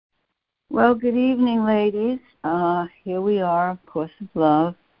Well, good evening, ladies. Here we are, of Course of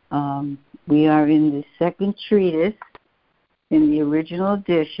Love. We are in the second treatise in the original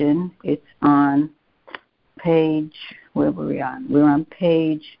edition. It's on page, where were we on? We're on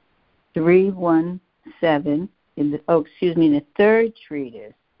page 317 in the third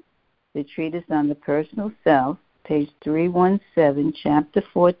treatise. The treatise on the personal self, page 317, chapter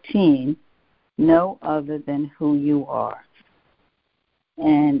 14, No Other Than Who You Are.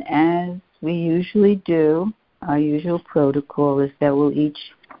 And as we usually do, our usual protocol is that we'll each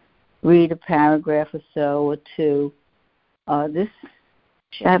read a paragraph or so or two. This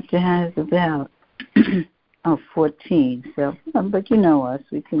chapter has about 14. So, but you know us,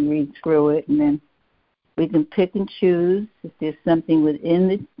 we can read through it, and then we can pick and choose if there's something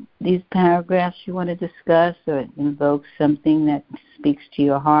within these paragraphs you want to discuss, or it invokes something that speaks to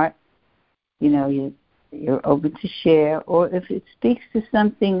your heart. You know, you're open to share, or if it speaks to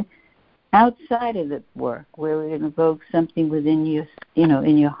something outside of the work, where it invokes something within you,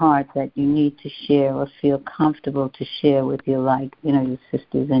 in your heart that you need to share or feel comfortable to share with your your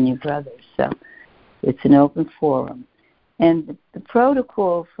sisters and your brothers. So it's an open forum. And the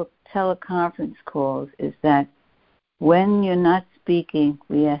protocol for teleconference calls is that when you're not speaking,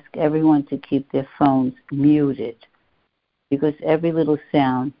 we ask everyone to keep their phones muted, because every little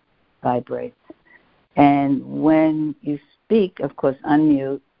sound vibrates. And when you speak, of course,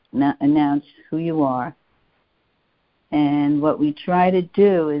 unmute, announce who you are. And what we try to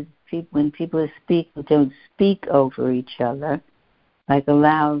do is, when people are speaking, don't speak over each other. Like,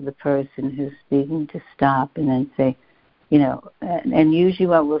 allow the person who's speaking to stop and then say, and usually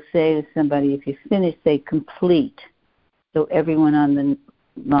what we'll say to somebody, if you finish, say complete. So everyone on the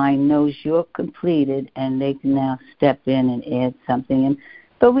line knows you're completed, and they can now step in and add something.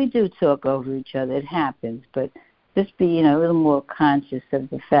 But we do talk over each other. It happens. But just be, a little more conscious of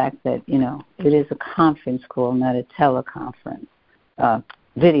the fact that, it is a conference call, not a teleconference,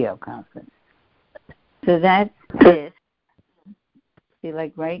 video conference. So that's it. See,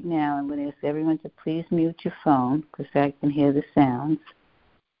 like right now, I'm going to ask everyone to please mute your phone, because I can hear the sounds.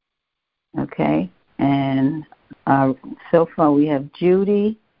 Okay? And so far we have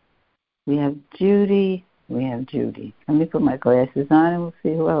Judy. Let me put my glasses on and we'll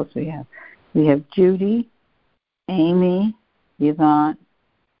see who else we have. We have Judy, Amy, Yvonne,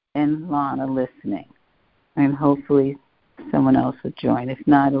 and Lana listening. And hopefully someone else will join. If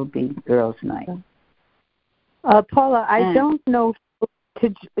not, it'll be girls' night. Paula, I don't know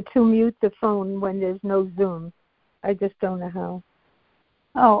to mute the phone when there's no Zoom. I just don't know how.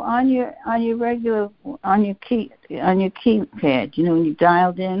 Oh, on your keypad, when you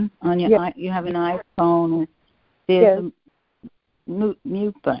dialed in on your, yes. You have an iPhone. There's a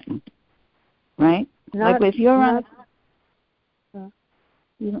mute button, right? Like if you're on,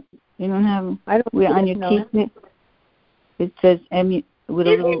 you don't have. We're on your keypad. It says with a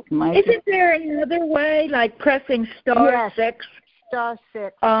little mic. Isn't there another way, like pressing star 6? Star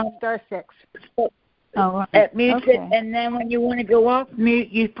 6. Star 6. Oh, right. It mutes it, and then when you want to go off mute,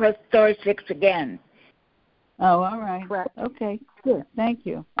 you press star 6 again. Oh, all right. Correct. Okay, good. Thank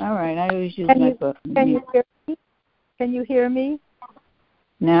you. All right, I always use my book. Can you hear me? Can you hear me?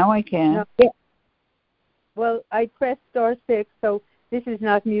 Now I can. No. Yeah. Well, I pressed star 6, so this is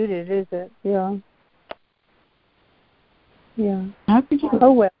not muted, is it? Yeah. Yeah. How could you?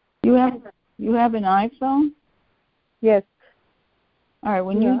 Oh well. You have an iPhone? Yes. All right.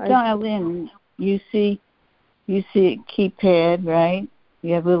 When you dial in, you see a keypad, right?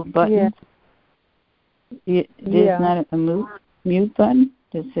 You have little buttons. Yeah. There's not a mute button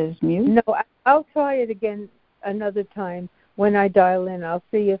that says mute? No, I'll try it again another time when I dial in. I'll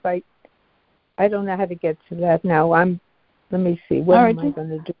see if I don't know how to get to that now. Let me see. What am I going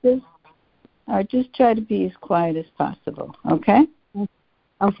to do? All right, just try to be as quiet as possible, okay?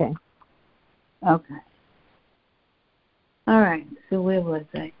 Okay. Okay. All right, so where was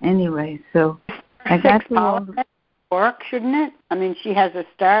I? Anyway, so I got to all the... Work, shouldn't it? I mean, she has a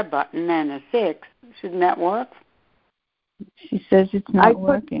star button and a 6. Shouldn't that work? She says it's not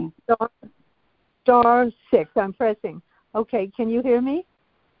working. Star 6, I'm pressing. Okay, can you hear me?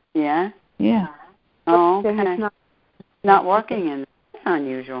 Yeah. Yeah. Oh, okay. It's not working, and that's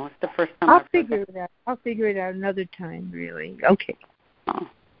unusual. It's the first time I'll figure it out. I'll figure it out another time, really. Okay. Oh.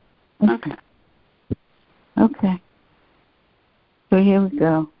 Okay. Okay. So here we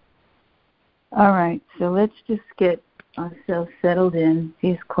go. All right, so let's just get ourselves settled in,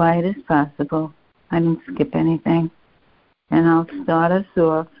 be as quiet as possible. I didn't skip anything. And I'll start us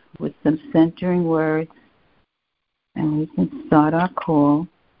off with some centering words, and we can start our call.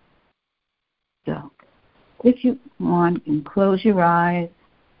 So if you want, you can close your eyes,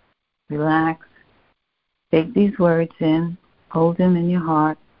 relax. Take these words in, hold them in your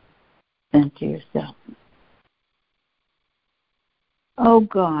heart, center yourself. Oh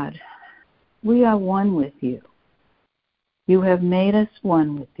God, we are one with you. You have made us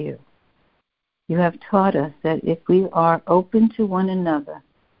one with you. You have taught us that if we are open to one another,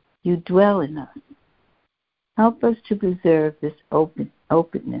 you dwell in us. Help us to preserve this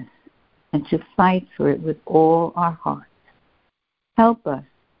openness and to fight for it with all our hearts. Help us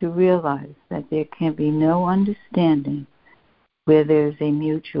to realize that there can be no understanding where there is a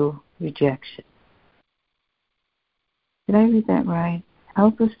mutual rejection. Did I read that right?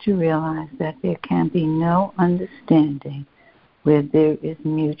 Help us to realize that there can be no understanding where there is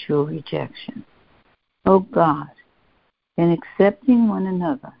mutual rejection. Oh God, in accepting one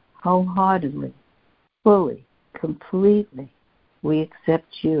another wholeheartedly, fully, completely, we accept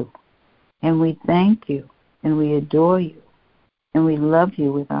you, and we thank you, and we adore you, and we love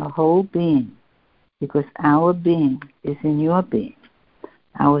you with our whole being, because our being is in your being.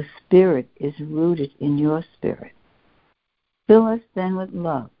 Our spirit is rooted in your spirit. Fill us then with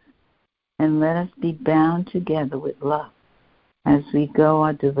love, and let us be bound together with love as we go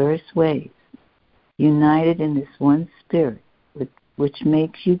our diverse ways, united in this one spirit which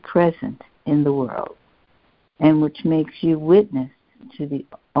makes you present in the world and which makes you witness to the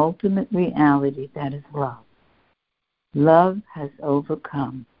ultimate reality that is love. Love has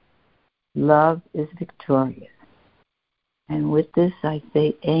overcome. Love is victorious. And with this I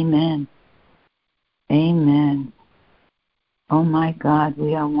say amen. Amen. Oh my God,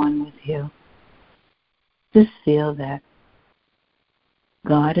 we are one with you. Just feel that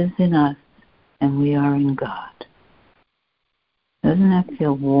God is in us and we are in God. Doesn't that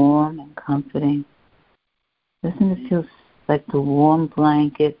feel warm and comforting? Doesn't it feel like the warm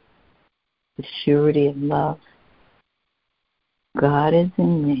blanket, the surety of love? God is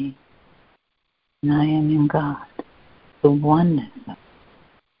in me and I am in God. The oneness of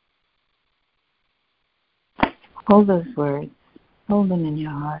it. Hold those words. Hold them in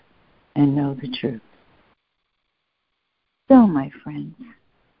your heart and know the truth. So, my friends,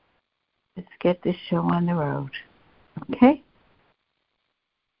 let's get this show on the road. Okay?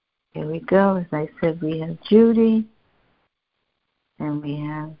 Here we go. As I said, we have Judy, and we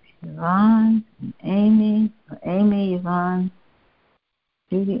have Yvonne, and Amy, Yvonne,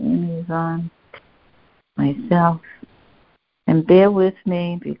 Judy, Amy, Yvonne, myself. And bear with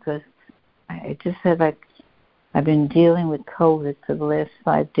me because I just said I've been dealing with COVID for the last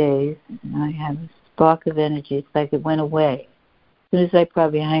 5 days, and I have a spark of energy. It's like it went away. As soon as I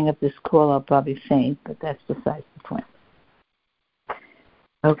probably hang up this call, I'll probably faint, but that's besides the point.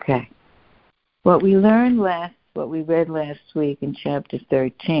 Okay. What we read last week in chapter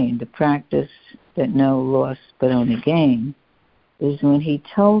 13, the practice that no loss but only gain, is when he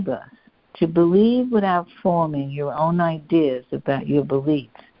told us to believe without forming your own ideas about your beliefs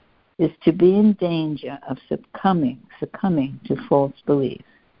is to be in danger of succumbing to false beliefs.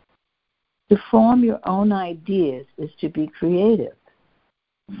 To form your own ideas is to be creative.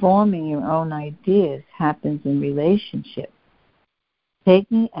 Forming your own ideas happens in relationship.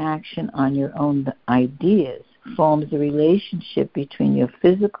 Taking action on your own ideas forms a relationship between your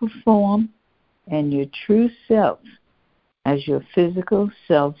physical form and your true self, as your physical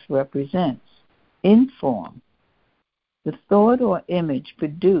self represents, in form, the thought or image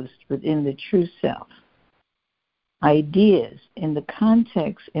produced within the true self. Ideas, in the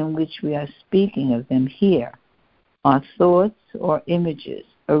context in which we are speaking of them here, are thoughts or images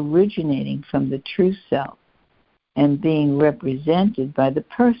originating from the true self and being represented by the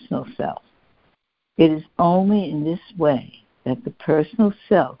personal self. It is only in this way that the personal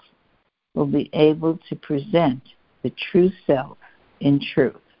self will be able to present the true self in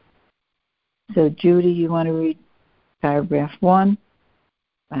truth. So, Judy, you want to read paragraph 1?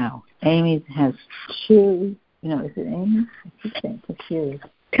 Wow. Amy has shoes. Is it Amy? I keep saying it's shoes.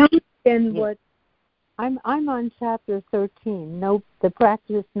 Tell me again what I'm on chapter 13. No, the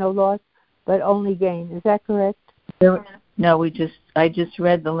practice no loss, but only gain. Is that correct? No, I just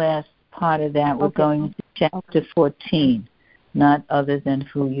read the last part of that. We're going to chapter 14, not other than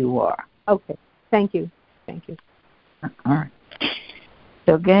who you are. Okay. Thank you. All right.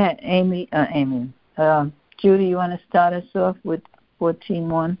 So go ahead, Amy. Judy, you want to start us off with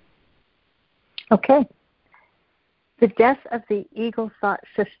 14:1? Okay. The death of the ego thought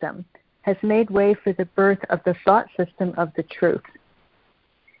system has made way for the birth of the thought system of the truth.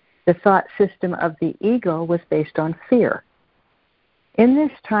 The thought system of the ego was based on fear. In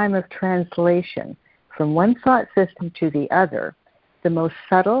this time of translation from one thought system to the other, the most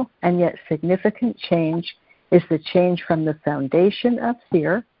subtle and yet significant change is the change from the foundation of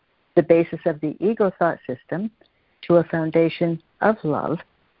fear, the basis of the ego thought system, to a foundation of love,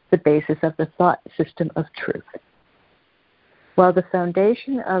 the basis of the thought system of truth. While the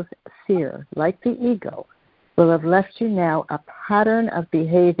foundation of fear, like the ego, will have left you now a pattern of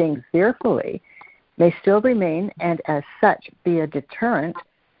behaving fearfully, may still remain and as such be a deterrent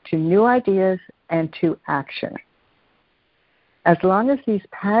to new ideas and to action. As long as these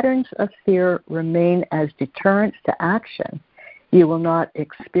patterns of fear remain as deterrents to action, you will not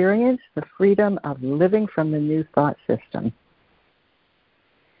experience the freedom of living from the new thought system.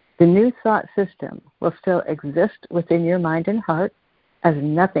 The new thought system will still exist within your mind and heart, as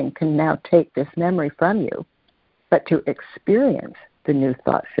nothing can now take this memory from you. But to experience the new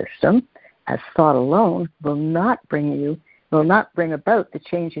thought system as thought alone will not bring about the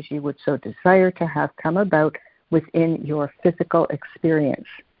changes you would so desire to have come about within your physical experience.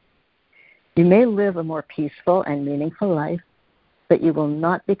 You may live a more peaceful and meaningful life, but you will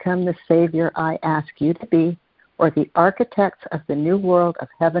not become the Savior I ask you to be, or the architects of the new world of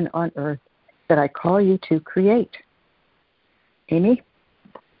heaven on earth that I call you to create. Amy?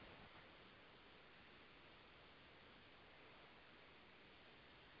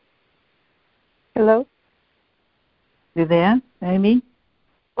 Hello? You there, Amy?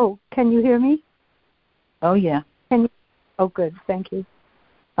 Oh, can you hear me? Oh, yeah. Oh, good. Thank you.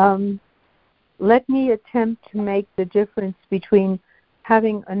 Let me attempt to make the difference between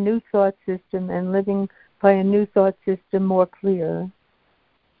having a new thought system and living by a new thought system more clear.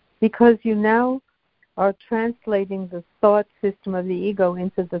 Because you now are translating the thought system of the ego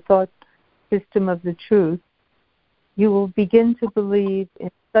into the thought system of the truth, you will begin to believe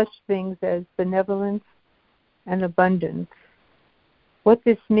in such things as benevolence and abundance. What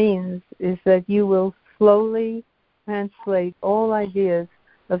this means is that you will slowly translate all ideas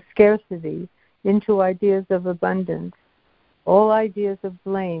of scarcity into ideas of abundance, all ideas of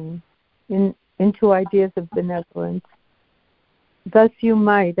blame into ideas of benevolence. Thus you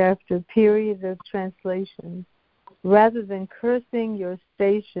might, after a period of translation, rather than cursing your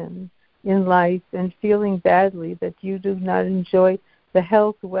station in life and feeling badly that you do not enjoy the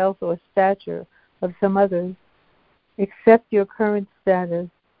health, wealth, or stature of some others, accept your current status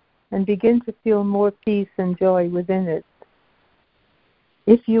and begin to feel more peace and joy within it.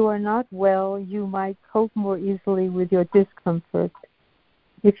 If you are not well, you might cope more easily with your discomfort.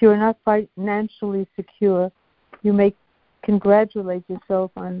 If you are not financially secure, you may congratulate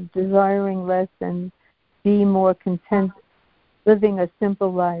yourself on desiring less and be more content living a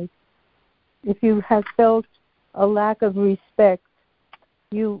simple life. If you have felt a lack of respect,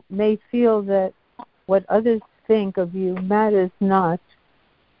 you may feel that what others think of you matters not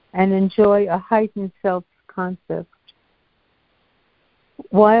and enjoy a heightened self-concept.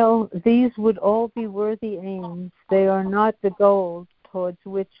 While these would all be worthy aims, they are not the goals towards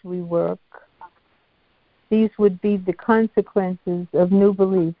which we work. These would be the consequences of new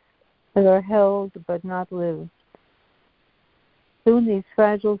beliefs that are held but not lived. Soon these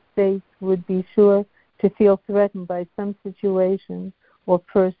fragile states would be sure to feel threatened by some situation or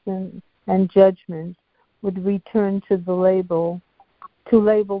person, and judgment would return to label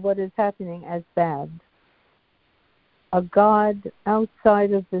what is happening as bad. A God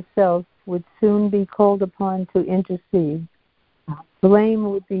outside of the self would soon be called upon to intercede. Blame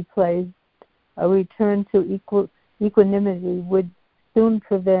would be placed. A return to equanimity would soon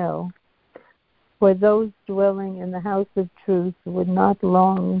prevail. For those dwelling in the house of truth would not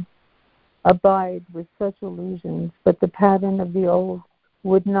long abide with such illusions, but the pattern of the old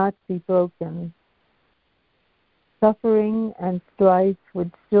would not be broken. Suffering and strife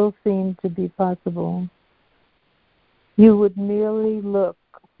would still seem to be possible. You would merely look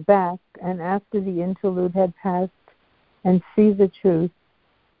back and after the interlude had passed and see the truth,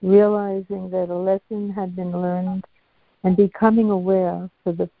 realizing that a lesson had been learned and becoming aware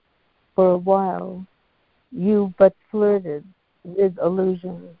for a while you but flirted with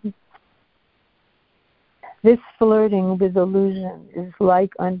illusion. This flirting with illusion is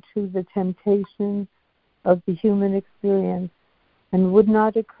like unto the temptations of the human experience and would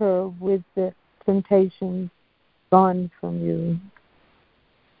not occur with the temptations gone from you.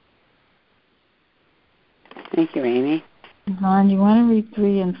 Thank you, Amy. Yvonne, you want to read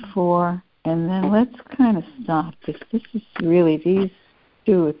 3 and 4, and then let's kind of stop, because this is really, these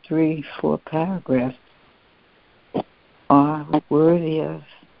 2 or 3, 4 paragraphs are worthy of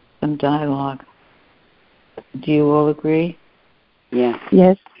some dialogue. Do you all agree? Yeah.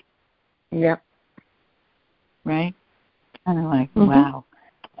 Yes. Yep. Right? Kind of like, wow.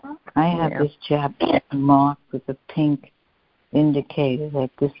 I have this chapter marked with a pink indicator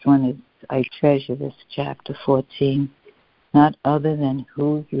that this one is, I treasure this chapter 14. not other than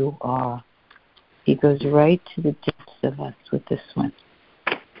who you are. He goes right to the depths of us with this one.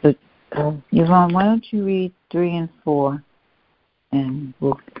 So, Yvonne, why don't you read 3 and 4, and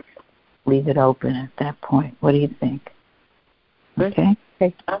we'll leave it open at that point. What do you think? Okay?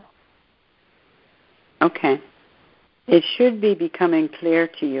 Okay. It should be becoming clear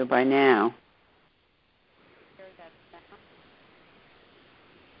to you by now.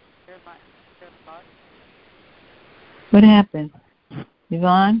 What happened?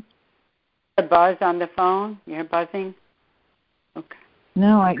 Yvonne? A buzz on the phone? You're buzzing? Okay.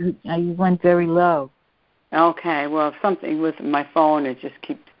 No, I went very low. Okay, well, something with my phone, it just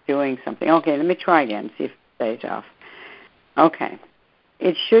keeps doing something. Okay, let me try again, see if it stays off. Okay.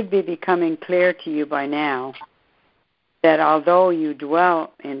 It should be becoming clear to you by now that although you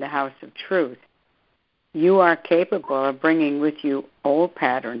dwell in the house of truth, you are capable of bringing with you old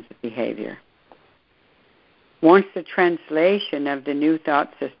patterns of behavior. Once the translation of the new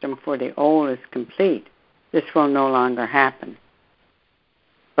thought system for the old is complete, this will no longer happen.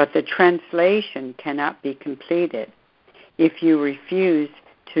 But the translation cannot be completed if you refuse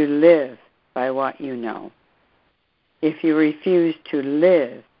to live by what you know, if you refuse to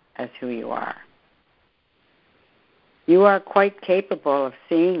live as who you are. You are quite capable of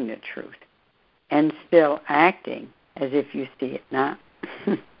seeing the truth and still acting as if you see it not.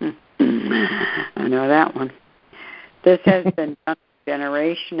 I know that one. This has been done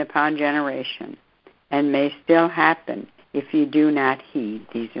generation upon generation and may still happen if you do not heed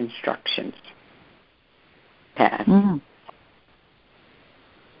these instructions. Pass.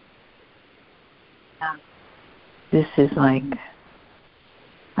 This is like,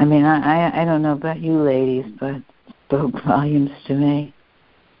 I mean, I don't know about you ladies, but it spoke volumes to me.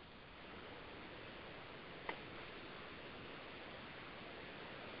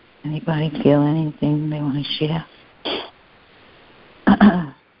 Anybody feel anything they want to share?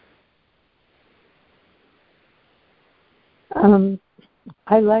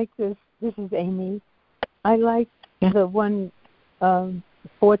 I like this. This is Amy. I like the one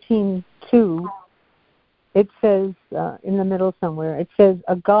 14:2. It says in the middle somewhere. It says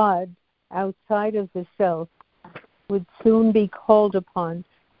a God outside of the self would soon be called upon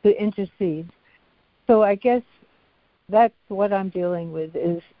to intercede. So I guess that's what I'm dealing with,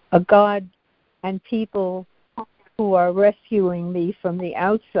 is a God and people who are rescuing me from the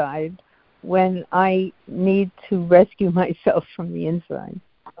outside when I need to rescue myself from the inside.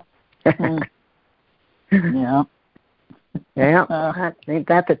 Yeah. Yeah, ain't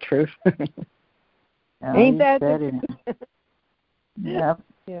that the truth? Ain't that the truth? Yeah.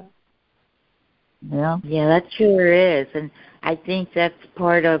 Yeah. Yeah. Yeah, that sure is. And I think that's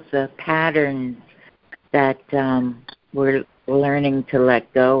part of the patterns that we're learning to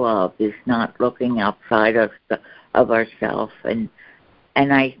let go of, is not looking outside of ourselves. And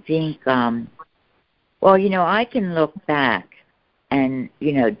I think, well, you know, I can look back and,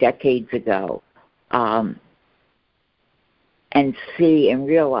 you know, decades ago, and see and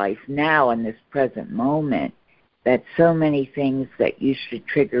realize now in this present moment that so many things that used to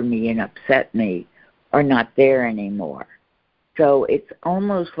trigger me and upset me are not there anymore. So it's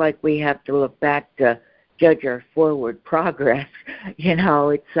almost like we have to look back to judge our forward progress. You know,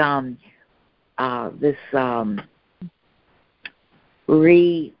 it's this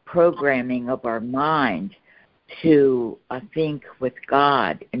reprogramming of our mind to think with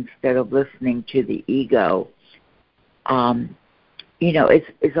God instead of listening to the ego. You know,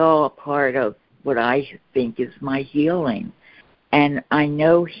 it's all a part of what I think is my healing. And I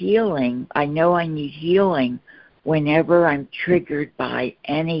know I need healing whenever I'm triggered by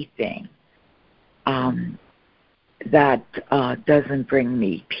anything that doesn't bring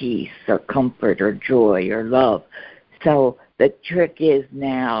me peace or comfort or joy or love. So the trick is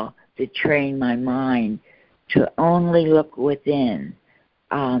now to train my mind to only look within,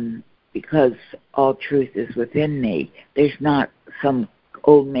 because all truth is within me. There's not some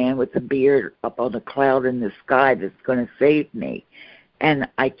old man with a beard up on a cloud in the sky that's going to save me. And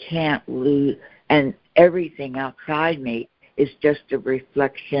I can't lose, and everything outside me is just a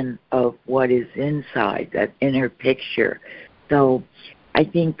reflection of what is inside, that inner picture. So I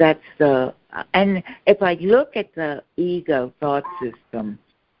think that's and if I look at the ego thought system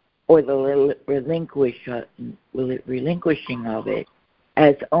or the relinquishing of it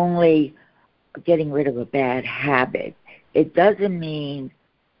as only getting rid of a bad habit, it doesn't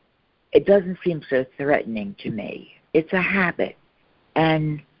seem so threatening to me. It's a habit.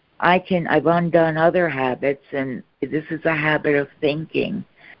 And I've undone other habits, and this is a habit of thinking,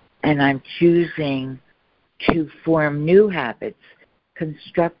 and I'm choosing to form new habits,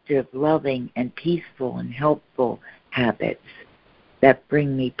 constructive, loving, and peaceful, and helpful, habits that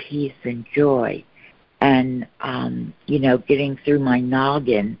bring me peace and joy. And, getting through my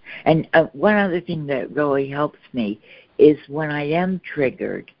noggin. And one other thing that really helps me is when I am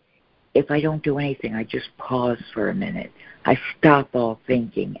triggered, if I don't do anything, I just pause for a minute. I stop all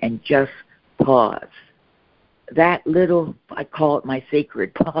thinking and just pause. That little, I call it my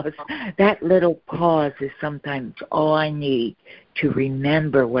sacred pause, that little pause is sometimes all I need to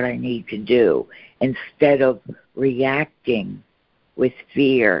remember what I need to do instead of reacting with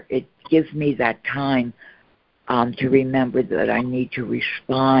fear. It gives me that time to remember that I need to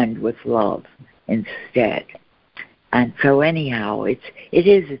respond with love instead. And so anyhow, it's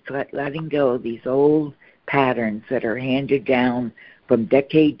letting go of these old patterns that are handed down from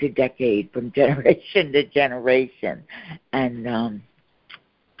decade to decade, from generation to generation. And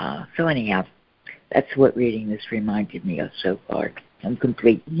so anyhow, that's what reading this reminded me of so far. I'm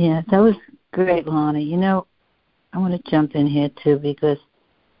complete. Yeah, that was great, Lana. I want to jump in here too because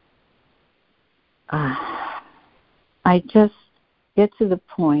I just get to the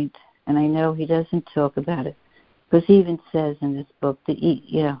point, and I know he doesn't talk about it, because he even says in this book, the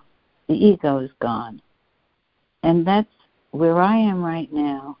ego is gone. And that's where I am right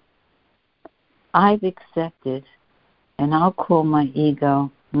now. I've accepted, and I'll call my ego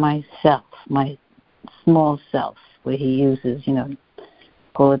myself, my small self, where he uses,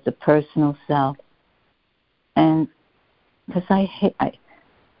 call it the personal self. And because I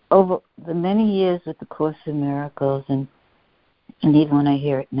over the many years with the Course in Miracles, and even when I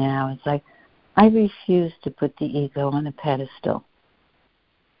hear it now, it's like I refuse to put the ego on a pedestal.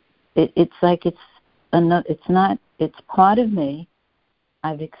 It's like it's part of me.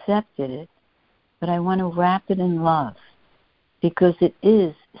 I've accepted it, but I want to wrap it in love, because it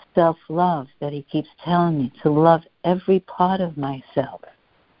is self-love that he keeps telling me, to love every part of myself,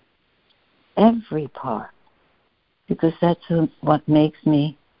 every part, because that's what makes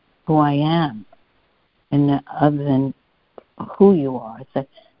me who I am, and other than who you are. It's like,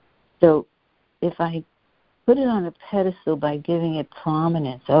 so if I put it on a pedestal by giving it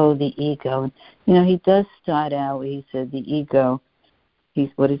prominence, the ego. He does start out where he said the ego,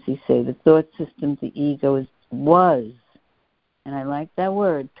 what does he say? The thought system, the ego was, and I like that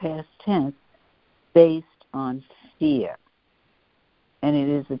word, past tense, based on fear. And it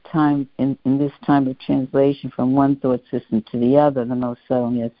is a time, in this time of translation from one thought system to the other, the most subtle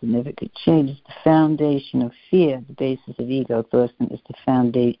and yet significant change is the foundation of fear. The basis of ego thought system is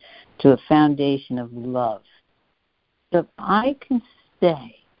to a foundation of love. So if I can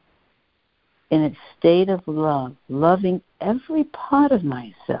stay in a state of love, loving every part of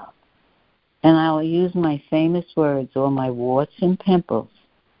myself, and I'll use my famous words, or my warts and pimples,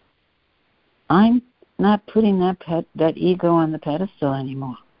 I'm not putting that ego on the pedestal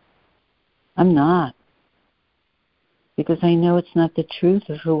anymore. I'm not. Because I know it's not the truth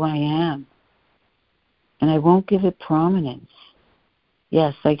of who I am. And I won't give it prominence.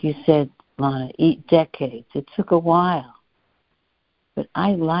 Yes, like you said, Lana, decades. It took a while. But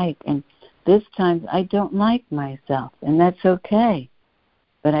and this time I don't like myself, and that's okay.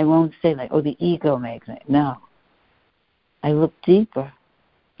 But I won't say the ego makes it. No. I look deeper.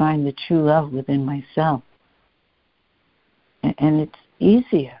 Find the true love within myself. And it's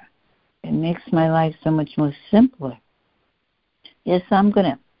easier. It makes my life so much more simpler. Yes, I'm going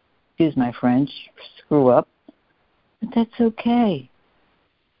to, excuse my French, screw up, but that's okay.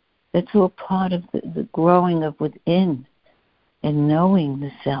 That's all part of the growing of within and knowing the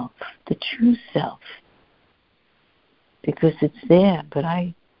self, the true self. Because it's there, but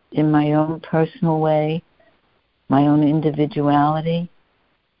I, in my own personal way, my own individuality,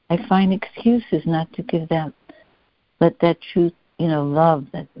 I find excuses not to give let that truth, love,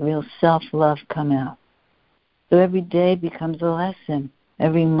 that real self-love come out. So every day becomes a lesson,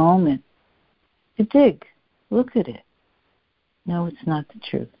 every moment. To dig, look at it. No, it's not the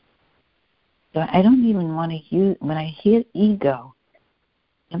truth. So I don't even want to use, when I hear ego,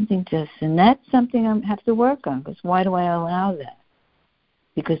 and that's something I have to work on, because why do I allow that?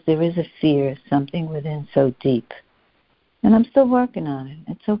 Because there is a fear, something within so deep. And I'm still working on it.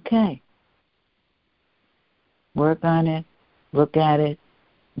 It's okay. Work on it, look at it,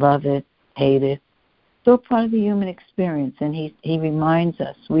 love it, hate it. It's all part of the human experience, and he reminds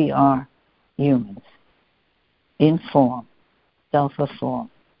us we are humans, in form,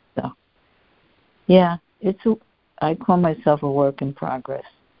 self-a-form. So, yeah, I call myself a work in progress,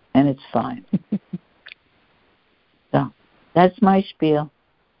 and it's fine. So, that's my spiel.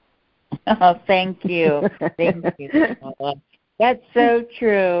 Oh, thank you. Thank you. That's so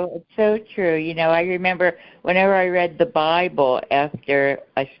true. It's so true. I remember whenever I read the Bible after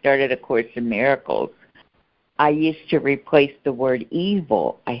I started A Course in Miracles, I used to replace the word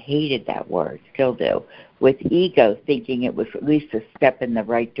evil, I hated that word, still do, with ego, thinking it was at least a step in the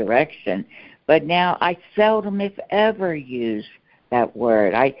right direction. But now I seldom, if ever, use that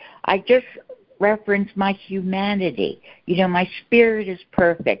word. I just reference my humanity. My spirit is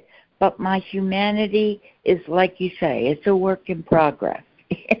perfect, but my humanity is, like you say, it's a work in progress.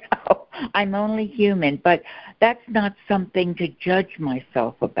 I'm only human, but that's not something to judge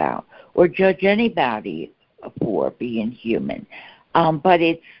myself about or judge anybody for being human. But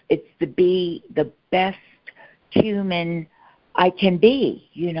it's to be the best human I can be,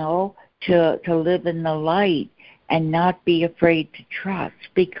 to live in the light and not be afraid to trust,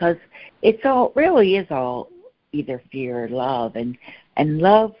 because really is all either fear or love, and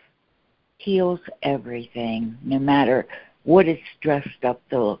love heals everything, no matter what it's dressed up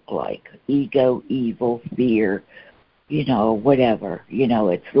to look like, ego, evil, fear, whatever.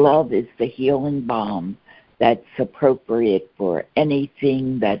 It's love is the healing balm that's appropriate for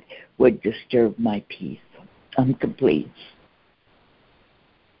anything that would disturb my peace. I'm complete.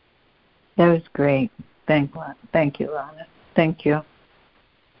 That was great. Thank you, Lana. Thank you.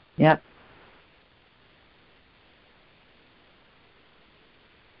 Yep.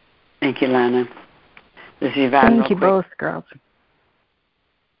 Thank you, Lana. This is Yvonne. Thank you both, girls.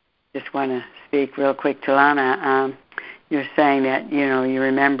 Just want to speak real quick to Lana. You're saying that you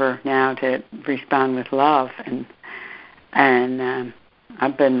remember now to respond with love, and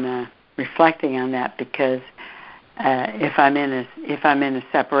I've been reflecting on that, because if I'm in a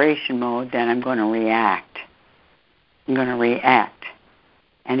separation mode, then I'm going to react.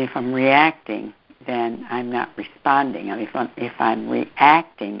 And if I'm reacting, then I'm not responding. If I'm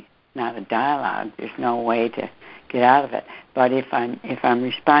reacting, not a dialogue, there's no way to get out of it. But if I'm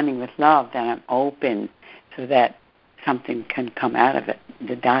responding with love, then I'm open so that something can come out of it.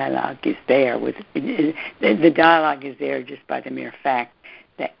 The dialogue is there. The dialogue is there just by the mere fact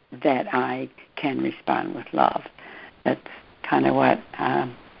that I can respond with love. That's kind of what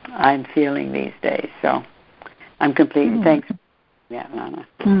I'm feeling these days. So I'm complete. Thanks for that, Lana.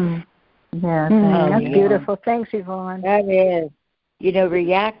 Yeah, that's beautiful. Thanks, Yvonne. That is.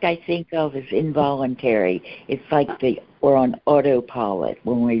 React, I think of as involuntary. It's like we're on autopilot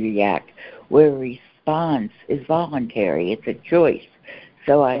when we react, where response is voluntary. It's a choice.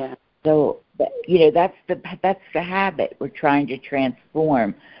 So that's the habit we're trying to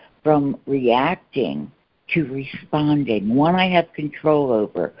transform, from reacting to responding. One I have control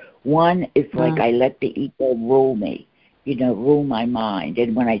over. One is like I let the ego rule me, rule my mind.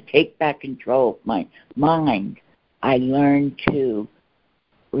 And when I take back control of my mind, I learn to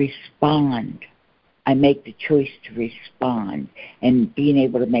respond. I make the choice to respond. And being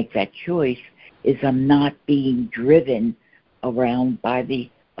able to make that choice is I'm not being driven around by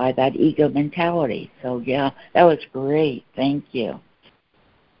that ego mentality. So, yeah, that was great. Thank you.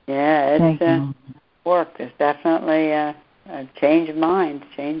 Yeah, it's work. There's definitely a change of mind,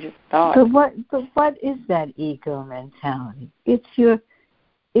 change of thought. But what is that ego mentality?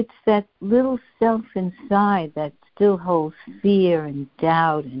 It's that little self inside that still holds fear and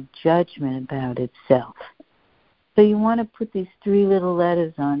doubt and judgment about itself. So you want to put these 3 little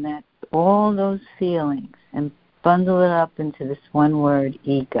letters on that, all those feelings, and bundle it up into this one word,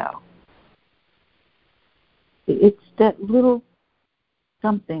 ego. It's that little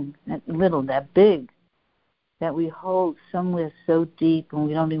something, that big, that we hold somewhere so deep and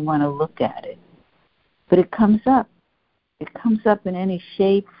we don't even want to look at it. But it comes up. It comes up in any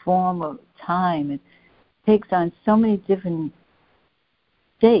shape, form, or time. It takes on so many different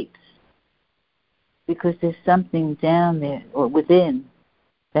shapes because there's something down there or within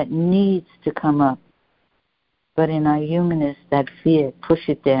that needs to come up. But in our humanness, that fear, push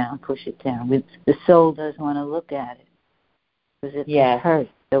it down. The soul doesn't want to look at it because it hurts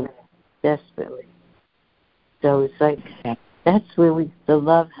so desperately. So it's like that's where the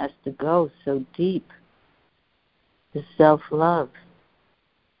love has to go so deep. The self-love.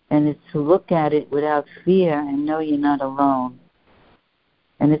 And it's to look at it without fear and know you're not alone.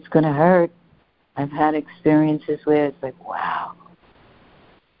 And it's going to hurt. I've had experiences where it's like, wow,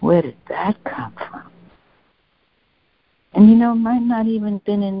 where did that come from? And, it might not even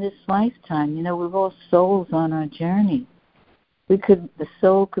been in this lifetime. We're all souls on our journey. The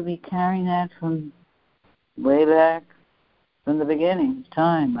soul could be carrying that from way back, from the beginning of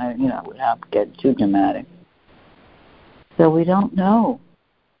time, without getting too dramatic. So we don't know,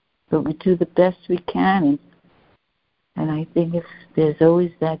 but we do the best we can. And I think if there's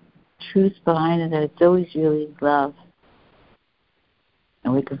always that truth behind it, that it's always really love.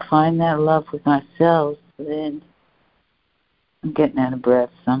 And we can find that love with ourselves, then I'm getting out of breath,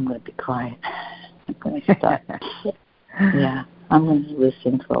 so I'm going to be quiet. I'm going to stop. Yeah, I'm going to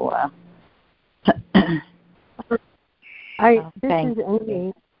listen for a while. This is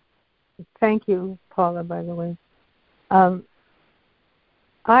Amy. Thank you, Paula, by the way.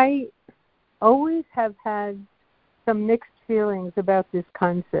 I always have had some mixed feelings about this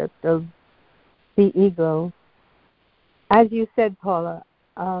concept of the ego. As you said, Paula,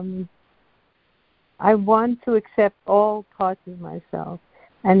 I want to accept all parts of myself,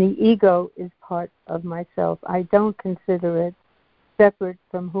 and the ego is part of myself. I don't consider it separate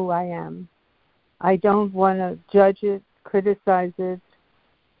from who I am. I don't want to judge it, criticize it,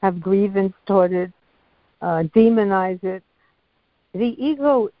 have grievance toward it, demonize it. The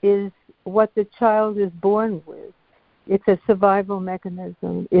ego is what the child is born with. It's a survival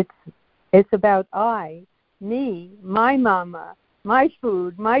mechanism. It's about I, me, my mama, my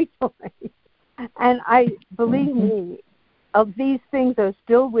food, my toy. And believe me, these things are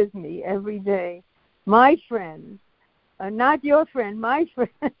still with me every day. My friend, not your friend, my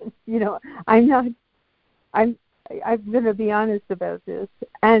friend. I'm going to be honest about this.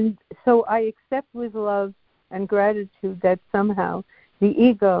 And so I accept with love and gratitude that somehow the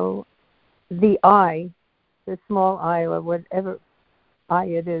ego, the I, the small I or whatever I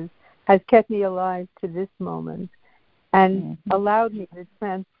it is, has kept me alive to this moment and allowed me to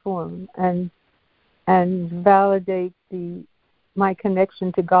transform and validate my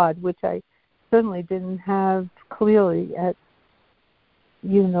connection to God, which I certainly didn't have clearly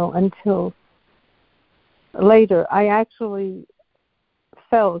until later. I actually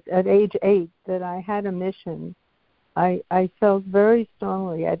felt at age 8 that I had a mission. I felt very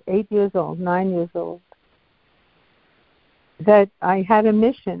strongly at 8 years old, 9 years old, that I had a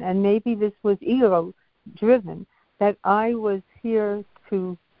mission, and maybe this was ego-driven, that I was here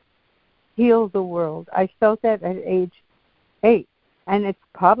to heal the world. I felt that at age 8, and it's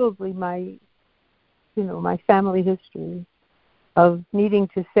probably my family history of needing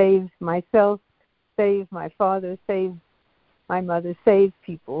to save myself, save my father, save my mother, save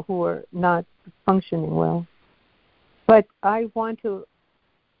people who are not functioning well. But I want to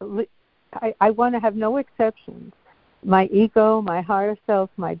have no exceptions. My ego, my higher self,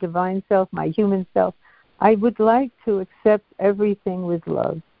 my divine self, my human self, I would like to accept everything with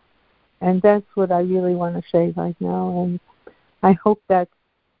love. And that's what I really want to say right now. And I hope that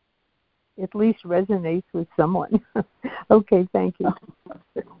at least resonates with someone. Okay, thank you.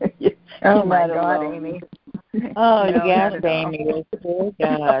 Oh, my God, Amy. Oh, yes, Amy. Oh,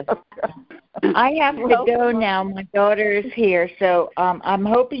 God. I have to go now. My daughter is here, so I'm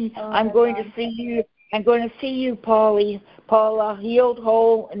hoping I'm going to see you. I'm going to see you, Paula, healed,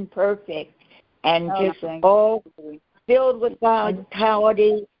 whole, and perfect, and just all filled with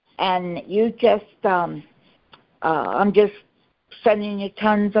vitality. And you just, I'm just sending you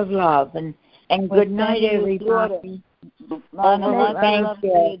tons of love, and good night, everybody. Lana, thank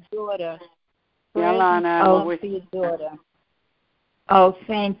you. Daughter. Yeah, Lana. Your daughter. Oh,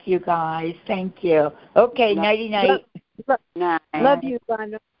 thank you, guys. Thank you. Okay, nighty-night. Love you,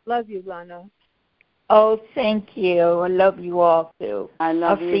 Lana. Love you, Lana. Oh, thank you. I love you all, too.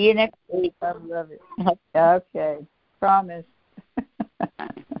 I'll see you next week. I love it. Okay. Promise.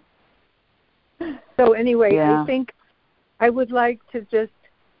 So anyway, I think I would like to just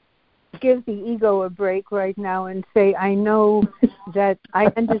give the ego a break right now and say I know that I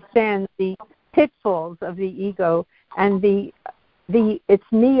understand the pitfalls of the ego and the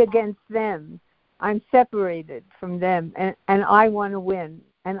it's me against them. I'm separated from them, and I want to win,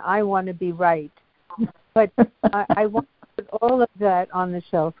 and I want to be right. But I want to put all of that on the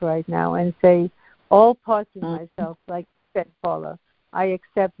shelf right now and say all parts of myself, like you said, Paula, I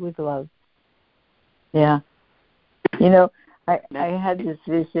accept with love. Yeah. I had this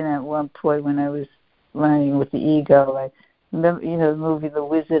vision at one point when I was learning with the ego. I remember, the movie The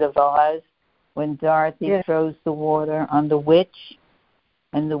Wizard of Oz, when Dorothy throws the water on the witch,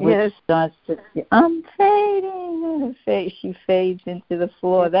 and the witch starts to say, I'm fading, and she fades into the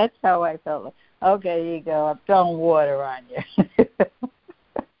floor. That's how I felt. Like, okay, ego, I'm throwing water on you.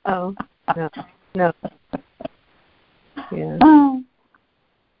 Oh, no. Yeah.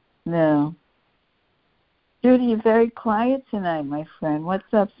 No. Judy, you're very quiet tonight, my friend.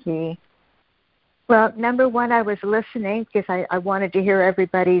 What's up, sweetie? Well, number one, I was listening because I wanted to hear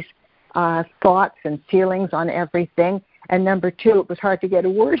everybody's thoughts and feelings on everything. And number two, it was hard to get a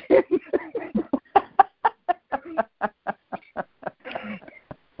word in.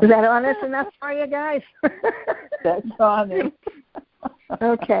 Is that honest enough for you guys? That's honest.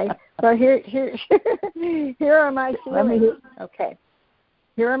 Okay. Well, here are my feelings. Okay.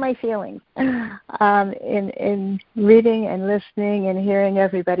 Here are my feelings in reading and listening and hearing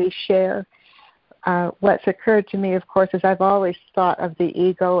everybody share. what's occurred to me, of course, is I've always thought of the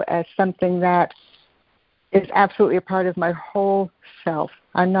ego as something that is absolutely a part of my whole self.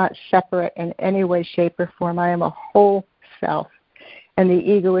 I'm not separate in any way, shape, or form. I am a whole self, and the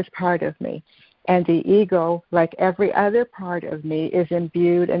ego is part of me. And the ego, like every other part of me, is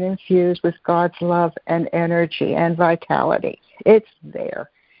imbued and infused with God's love and energy and vitality. It's there.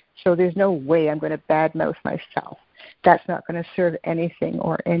 So there's no way I'm going to badmouth myself. That's not going to serve anything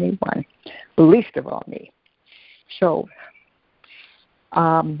or anyone, least of all me. So,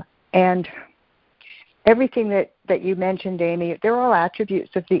 and everything that you mentioned, Amy, they're all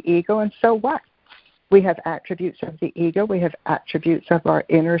attributes of the ego, and so what? We have attributes of the ego. We have attributes of our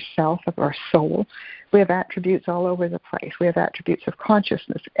inner self, of our soul. We have attributes all over the place. We have attributes of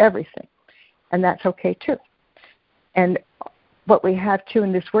consciousness, everything. And that's okay, too. And what we have, too,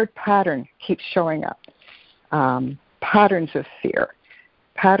 and this word pattern keeps showing up, patterns of fear,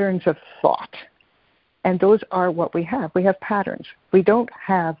 patterns of thought. And those are what we have. We have patterns. We don't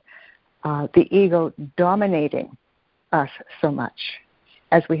have the ego dominating us so much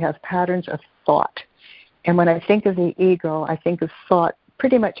as we have patterns of thought. And when I think of the ego, I think of thought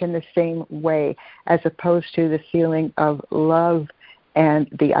pretty much in the same way, as opposed to the feeling of love and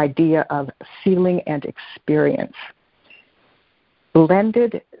the idea of feeling and experience.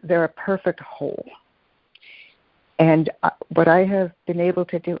 Blended, they're a perfect whole. And what I have been able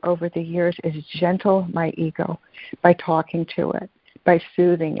to do over the years is gentle my ego by talking to it, by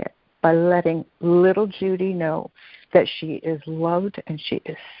soothing it, by letting little Judy know that she is loved and she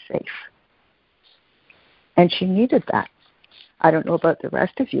is safe. And she needed that. I don't know about the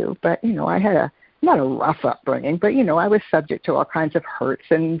rest of you, but, I had not a rough upbringing, but, I was subject to all kinds of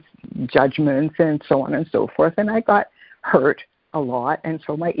hurts and judgments and so on and so forth. And I got hurt a lot, and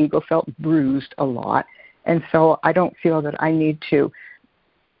so my ego felt bruised a lot. And so I don't feel that I need to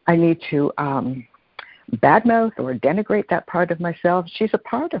badmouth or denigrate that part of myself. She's a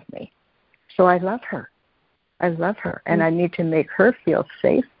part of me. So I love her. And I need to make her feel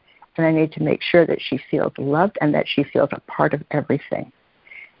safe, and I need to make sure that she feels loved and that she feels a part of everything.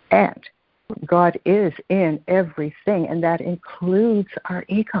 And God is in everything, and that includes our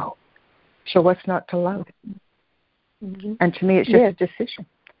ego. So what's not to love? Mm-hmm. And to me, it's just a decision.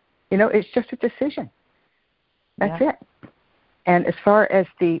 It's just a decision. That's it. And as far as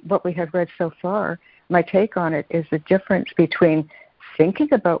what we have read so far, my take on it is the difference between thinking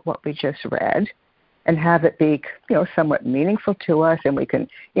about what we just read and have it be, somewhat meaningful to us, and we can,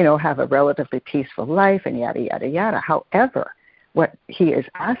 have a relatively peaceful life and yada, yada, yada. However, what he is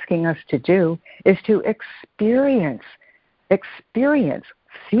asking us to do is to experience,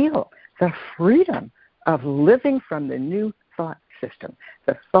 feel the freedom of living from the new thought system,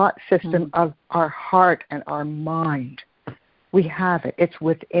 the thought system of our heart and our mind. We have it. It's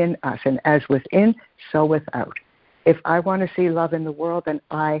within us, and as within, so without. If I want to see love in the world, then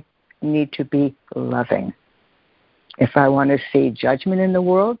I need to be loving. If I want to see judgment in the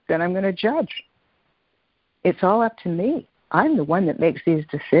world, then I'm going to judge. It's all up to me. I'm the one that makes these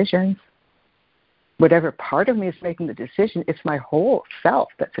decisions. Whatever part of me is making the decision, it's my whole self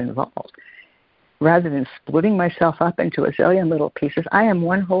that's involved. Rather than splitting myself up into a zillion little pieces, I am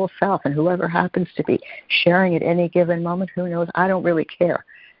one whole self, and whoever happens to be sharing at any given moment, who knows, I don't really care.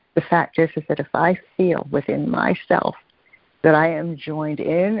 The fact is that if I feel within myself that I am joined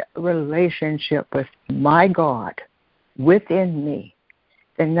in relationship with my God within me,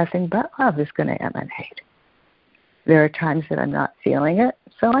 then nothing but love is going to emanate. There are times that I'm not feeling it,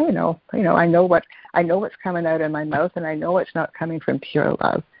 so I know what's coming out of my mouth, and I know it's not coming from pure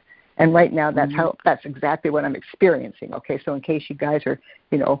love. And right now, that's exactly what I'm experiencing. Okay, so in case you guys are,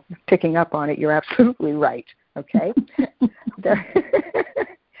 picking up on it, you're absolutely right. Okay,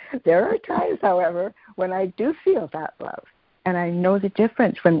 there are times, however, when I do feel that love, and I know the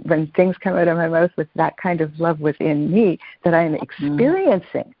difference when things come out of my mouth with that kind of love within me that I am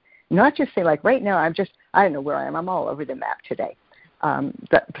experiencing. Not just say, like, right now, I don't know where I am. I'm all over the map today.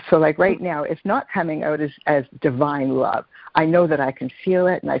 So, like, right now, it's not coming out as divine love. I know that I can feel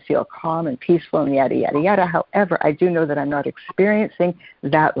it, and I feel calm and peaceful and yada, yada, yada. However, I do know that I'm not experiencing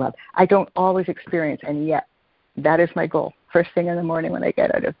that love. I don't always experience, and yet that is my goal, first thing in the morning when I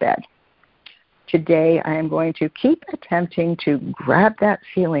get out of bed. Today, I am going to keep attempting to grab that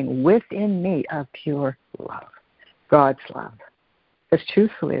feeling within me of pure love, God's love. Because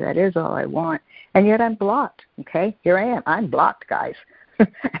truthfully, that is all I want. And yet I'm blocked, okay? Here I am. I'm blocked, guys. And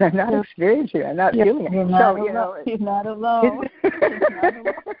I'm not experiencing it. I'm not feeling it. You're not alone.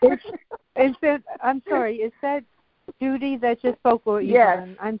 I'm sorry, is that Judy that just spoke? Or yes.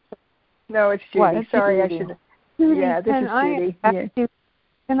 I'm sorry. No, it's Judy. What? Sorry, Judy. I should. Yeah, this is Judy.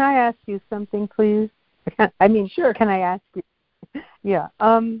 Can I ask you something, please? I mean, sure. Can I ask you? Yeah.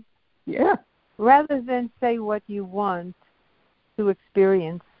 Yeah. Rather than say what you want to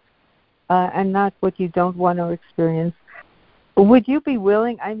experience and not what you don't want to experience, would you be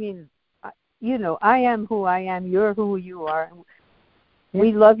willing? I mean, I am who I am. You're who you are. Yeah.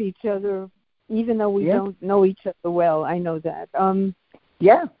 We love each other, even though we don't know each other well. I know that.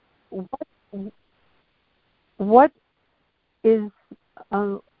 Yeah. What is?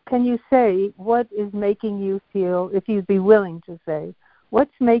 Can you say what is making you feel? If you'd be willing to say,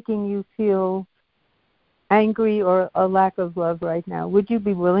 what's making you feel angry or a lack of love right now? Would you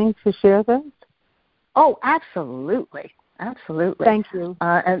be willing to share that? Oh, absolutely. Absolutely. Thank you.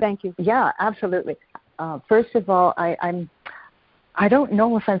 Thank you. Yeah, absolutely. First of all, I don't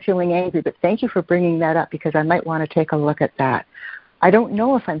know if I'm feeling angry, but thank you for bringing that up because I might want to take a look at that. I don't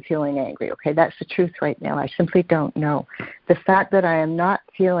know if I'm feeling angry, okay? That's the truth right now. I simply don't know. The fact that I am not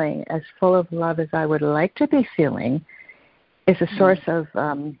feeling as full of love as I would like to be feeling is a source of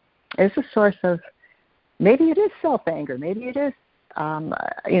maybe it is self-anger. Maybe it is,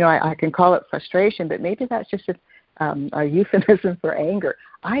 I can call it frustration, but maybe that's just a euphemism for anger.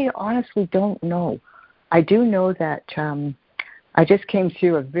 I honestly don't know. I do know that I just came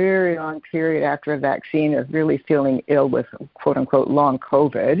through a very long period after a vaccine of really feeling ill with quote-unquote long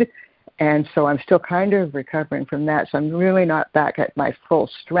COVID, and so I'm still kind of recovering from that, so I'm really not back at my full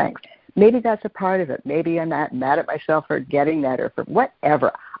strength. Maybe that's a part of it. Maybe I'm not mad at myself for getting that or for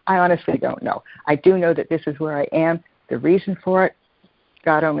whatever. I honestly don't know. I do know that this is where I am. The reason for it,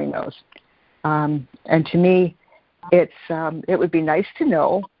 God only knows. And to me, it would be nice to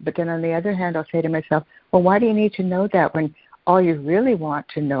know, but then on the other hand, I'll say to myself, well, why do you need to know that when all you really want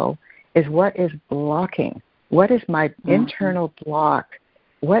to know is what is blocking? What is my internal block?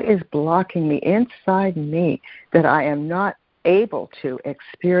 What is blocking me inside me that I am not able to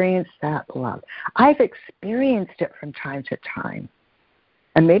experience that love? I've experienced it from time to time.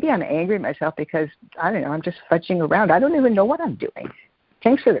 And maybe I'm angry at myself because, I don't know, I'm just fudging around. I don't even know what I'm doing.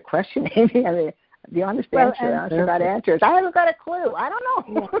 Thanks for the question, Amy. I mean, the honest answer is I haven't got a clue. I don't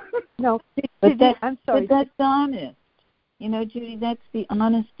know. Yeah. No, I'm sorry. But that's honest. Judy, that's the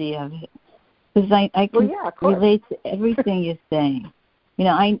honesty of it. Because I can relate to everything you're saying.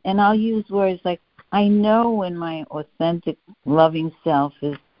 I'll use words like, I know when my authentic, loving self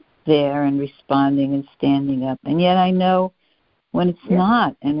is there and responding and standing up. And yet I know when it's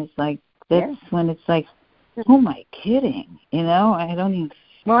not. And it's like, that's when it's like, who am I kidding? I don't even...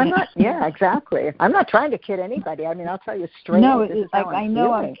 Well, I'm not. Yeah, exactly. I'm not trying to kid anybody. I mean, I'll tell you straight. No, it's like I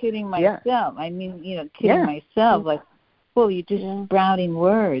know I'm kidding myself. Yeah. I mean, kidding myself. Like, well, you're just sprouting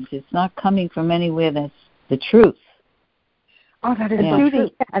words. It's not coming from anywhere that's the truth. Oh, that is the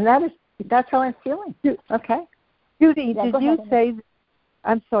truth, and that's how I'm feeling. Okay, Judy, did you say?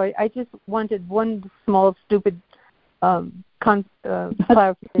 I'm sorry. I just wanted one small stupid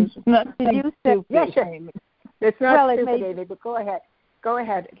clarification. Did you say? Yeah, sure. It's not stupid, Amy, but go ahead. Go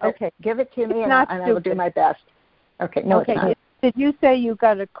ahead. Okay. Give it to me, and I will do my best. Okay. No, it's not. Did you say you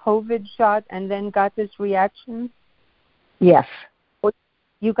got a COVID shot and then got this reaction? Yes.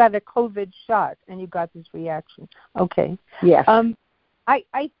 You got a COVID shot and you got this reaction. Okay. Yes.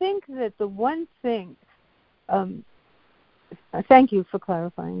 I think that the one thing. Thank you for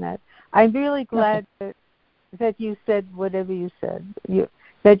clarifying that. I'm really glad that you said whatever you said.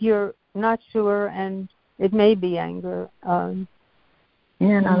 That you're not sure, and it may be anger.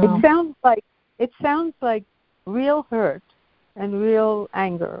 It sounds like real hurt and real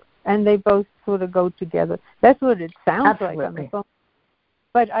anger, and they both sort of go together. That's what it sounds like on the phone.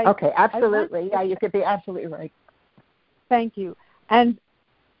 But absolutely. Yeah, you could be absolutely right. Thank you. And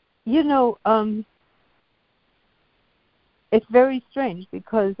it's very strange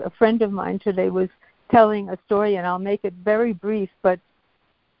because a friend of mine today was telling a story, and I'll make it very brief, but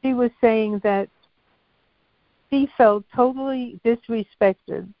she was saying that she felt totally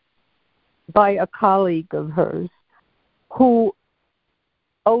disrespected by a colleague of hers who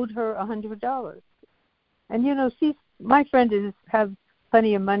owed her $100. And my friend has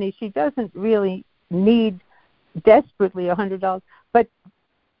plenty of money. She doesn't really need desperately $100.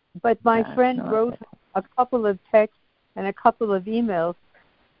 But my friend wrote a couple of texts and a couple of emails.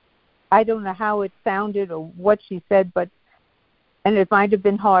 I don't know how it sounded or what she said, and it might have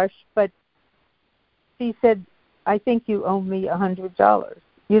been harsh, but she said, I think you owe me $100.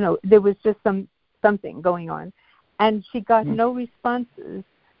 There was just something going on. And she got no responses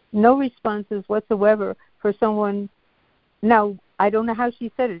whatsoever for someone. Now, I don't know how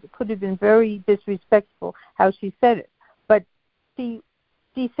she said it. It could have been very disrespectful how she said it. But she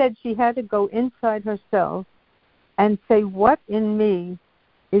said she had to go inside herself and say, what in me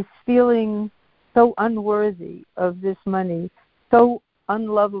is feeling so unworthy of this money, so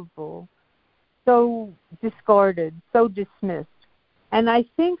unlovable, so discarded, so dismissed. And I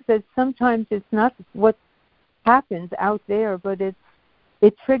think that sometimes it's not what happens out there, but it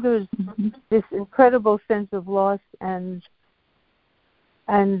triggers this incredible sense of loss and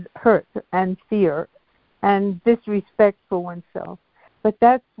hurt and fear and disrespect for oneself. But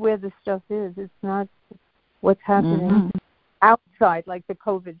that's where the stuff is. It's not what's happening outside, like the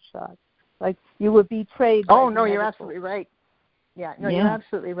COVID shot. Like you were betrayed. Oh, no, you're absolutely right. Yeah, no, you're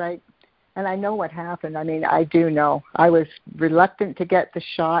absolutely right. And I know what happened. I mean, I do know. I was reluctant to get the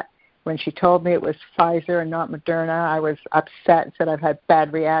shot. When she told me it was Pfizer and not Moderna, I was upset and said I've had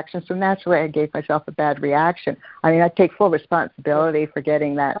bad reactions. So naturally, I gave myself a bad reaction. I mean, I take full responsibility for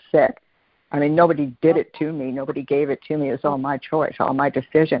getting that sick. I mean, nobody did it to me. Nobody gave it to me. It was all my choice, all my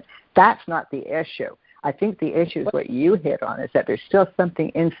decision. That's not the issue. I think the issue is what you hit on, is that there's still something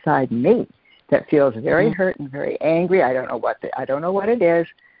inside me that feels very hurt and very angry. I don't know what it is.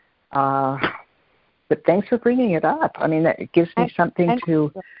 But thanks for bringing it up. I mean, it gives me something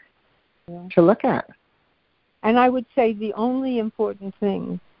to look at. And I would say the only important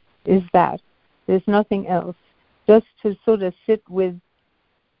thing is that there's nothing else. Just to sort of sit with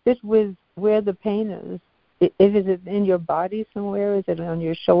where the pain is. Is it in your body somewhere? Is it on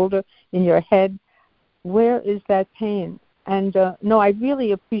your shoulder, in your head? Where is that pain? And no, I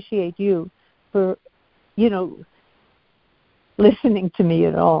really appreciate you for, listening to me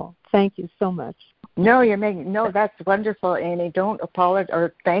at all. Thank you so much. No, that's wonderful, Amy. Don't apologize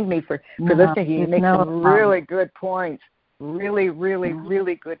or thank me for listening. You make some really good points. Really, really,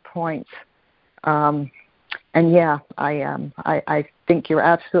 really good points. And yeah, I think you're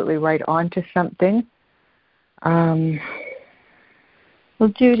absolutely right on to something. Well,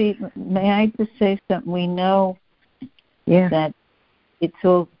 Judy, may I just say something? We know that it's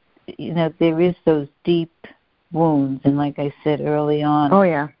all, there is those deep wounds, and like I said early on,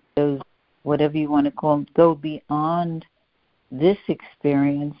 those, whatever you want to call them, go beyond this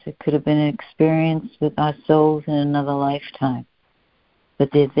experience. It could have been an experience with our souls in another lifetime, but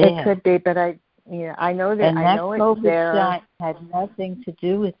they're there. It could be, but I know that. And I that know COVID it's there. shot had nothing to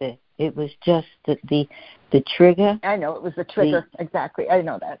do with it. It was just the trigger. I know it was the trigger. Exactly. I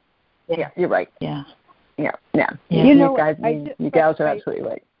know that. Yeah, you're right. Yeah. Yeah. You guys, you gals are absolutely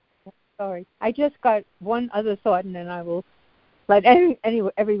right. Sorry, I just got one other thought, and then I will let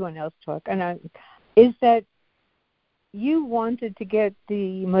everyone else talk. And is that you wanted to get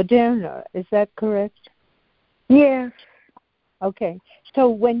the Moderna? Is that correct? Yes. Okay. So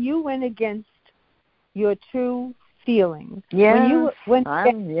when you went against your true feeling, when you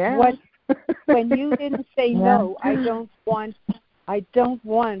didn't say no, I don't want this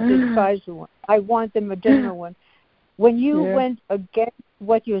Pfizer one. I want the Moderna one. When you went against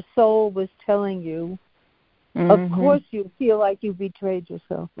what your soul was telling you, of course you feel like you betrayed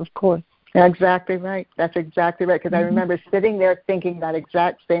yourself. Of course. Exactly right. That's exactly right. Because I remember sitting there thinking that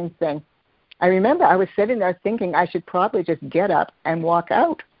exact same thing. I remember I was sitting there thinking I should probably just get up and walk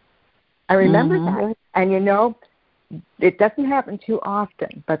out. I remember that. And it doesn't happen too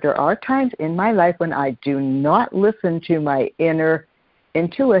often, but there are times in my life when I do not listen to my inner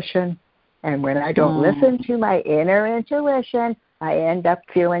intuition. And when I don't listen to my inner intuition, I end up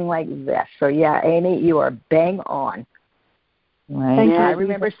feeling like this. So, yeah, Amy, you are bang on. Right. Yeah, I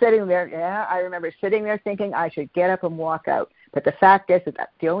remember sitting there. Yeah, I remember sitting there thinking I should get up and walk out. But the fact is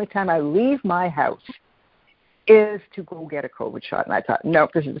that the only time I leave my house is to go get a COVID shot. And I thought, nope,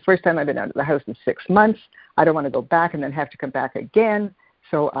 this is the first time I've been out of the house in 6 months. I don't want to go back and then have to come back again.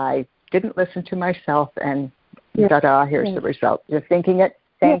 So I didn't listen to myself, and ta-da, here's the result. You're thinking it.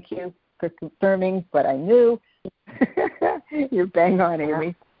 Thank you for confirming what I knew. You're bang on,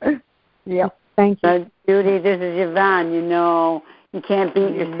 Amy. Yeah. Thank you. Judy, this is Yvonne. You can't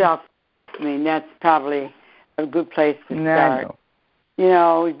beat yourself. I mean, that's probably a good place to start.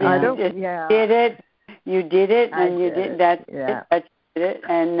 You did it. You did it, and you did that. That's it.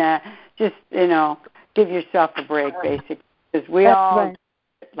 And just give yourself a break, basically, because we all do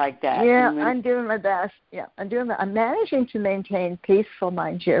it like that. Yeah, I'm doing my best. Yeah, I'm managing to maintain peaceful,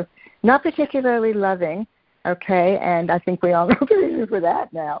 mind you, not particularly loving. Okay, and I think we all know the reason for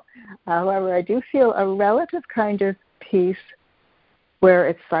that now. However, I do feel a relative kind of peace where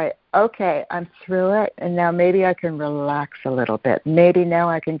it's like, okay, I'm through it, and now maybe I can relax a little bit. Maybe now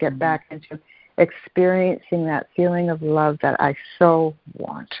I can get back into experiencing that feeling of love that I so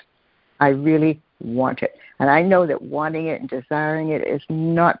want. I really want it. And I know that wanting it and desiring it is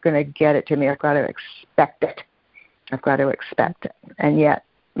not going to get it to me. I've got to expect it. And yet,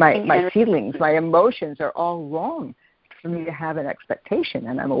 my feelings, my emotions are all wrong for me to have an expectation,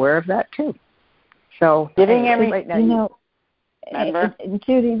 and I'm aware of that too. So Giving right now,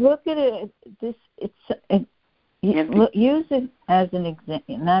 Judy, look at it. Use it as an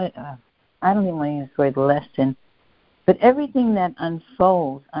example. Not, I don't even want to use the word lesson, but everything that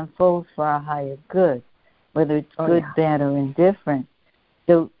unfolds for our higher good, whether it's good, bad, or indifferent.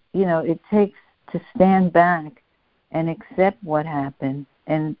 So it takes to stand back and accept what happened.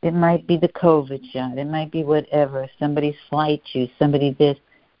 And it might be the COVID shot. It might be whatever. Somebody slights you. Somebody this.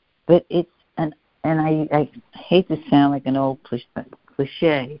 But it's and I hate to sound like an old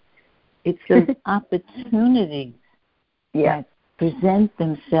cliche. It's those opportunities that present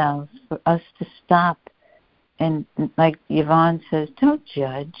themselves for us to stop. And like Yvonne says, don't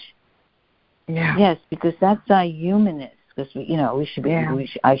judge. Yeah. Yes, because that's our humanness. Because we should be.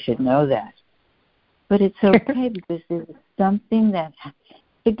 I should know that. But it's okay because there's something that.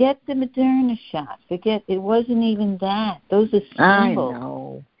 Forget the Moderna shot. Forget it wasn't even that. Those are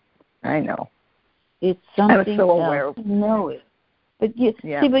symbols. I know. It's something I'm so aware else. Know it. But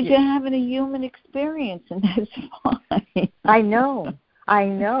you're having a human experience, and that's fine. I know.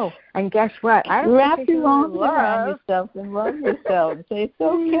 And guess what? I don't wrap your arms around yourself and love yourself and say it's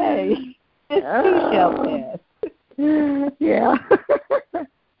okay. This too shall pass. Yeah.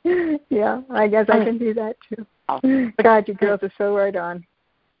 Yeah, I guess I can do that too. God, you girls are so right on.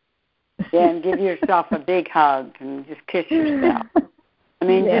 Yeah, and give yourself a big hug and just kiss yourself. I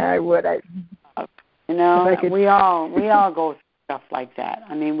mean, I would. We all go through stuff like that.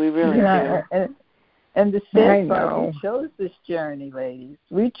 I mean, we really do. And the sad part, we chose this journey, ladies.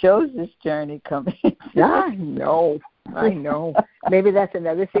 We chose this journey coming. I know. Maybe that's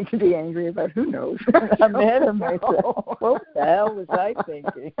another thing to be angry about. Who knows? I'm mad at myself. What the hell was I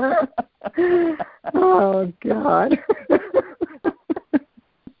thinking? Oh, God.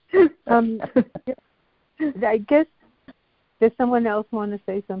 I guess, does someone else want to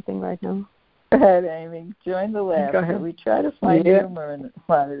say something right now? Go ahead, Amy. Join the laugh. We try to find humor in a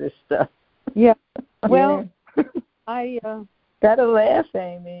lot of this stuff. Yeah. Well, I gotta laugh,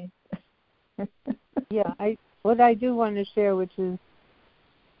 Amy. what I do want to share, which is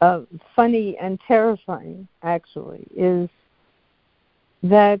funny and terrifying, actually, is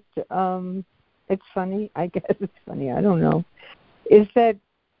that it's funny. I guess it's funny. I don't know. Is that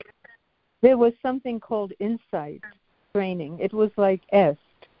there was something called Insight training. It was like EST.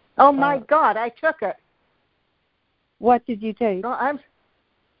 Oh my God! I took it. What did you take? No,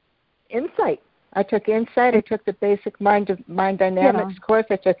 Insight. I took Insight. I took the basic mind dynamics course.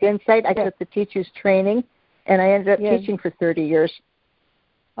 I took Insight. I took the teacher's training, and I ended up teaching for 30 years.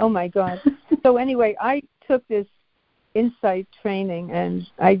 Oh my God! So anyway, I took this Insight training, and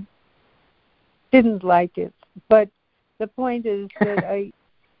I didn't like it. But the point is that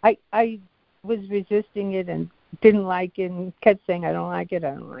I was resisting it and didn't like it and kept saying, I don't like it.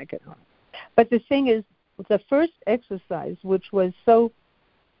 But the thing is, the first exercise, which was so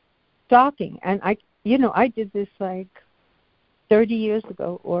shocking, and I did this like 30 years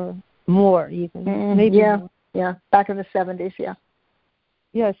ago or more even. Maybe more. Yeah, back in the 70s,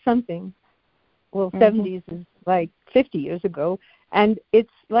 Yeah, something. Well, 70s is like 50 years ago. And it's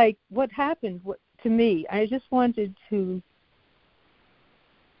like what happened to me, I just wanted to,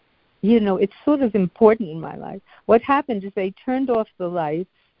 it's sort of important in my life. What happened is they turned off the lights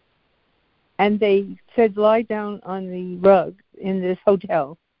and they said, lie down on the rug in this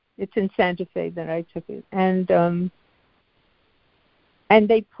hotel. It's in Santa Fe that I took it. And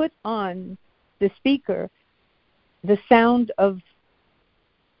they put on the speaker the sound of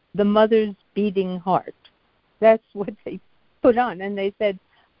the mother's beating heart. That's what they put on. And they said,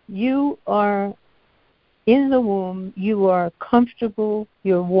 you are in the womb, you are comfortable,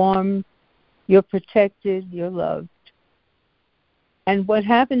 you're warm, you're protected, you're loved. And what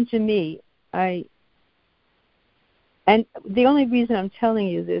happened to me, and the only reason I'm telling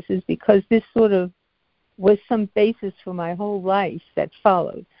you this is because this sort of was some basis for my whole life that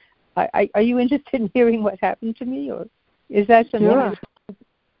followed. Are you interested in hearing what happened to me, or is that something? Sure.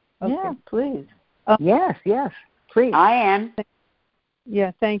 Okay. Yeah, please. Yes, please. I am.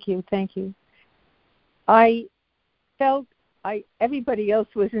 Yeah, thank you. I felt everybody else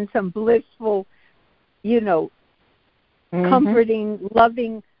was in some blissful, comforting,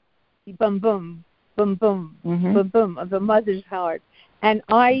 loving boom, boom, boom, boom, boom, boom of the mother's heart. And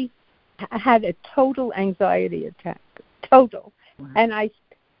I had a total anxiety attack, total. Wow.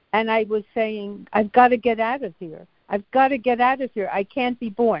 And I was saying, I've got to get out of here. I can't be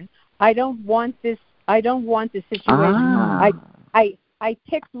born. I don't want this situation. I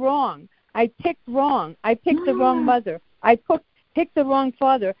picked wrong. I picked the wrong mother. I picked the wrong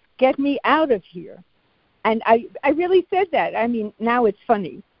father. Get me out of here. And I really said that. I mean, now it's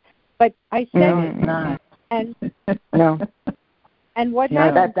funny, but I said it. No. And No. And what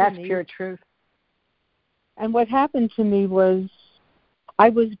happened that's to me, pure truth. And what happened to me was I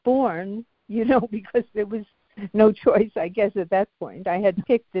was born, because there was no choice, I guess, at that point. I had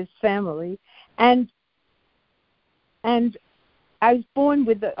picked this family. And I was born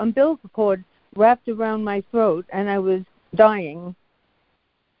with the umbilical cord wrapped around my throat, and I was dying.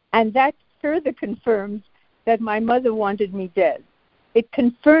 And that further confirmed that my mother wanted me dead. It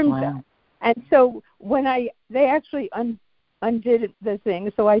confirmed that. And so when they actually undid the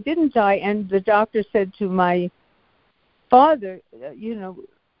thing, so I didn't die, and the doctor said to my father,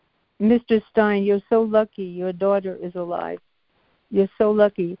 Mr. Stein, you're so lucky your daughter is alive. You're so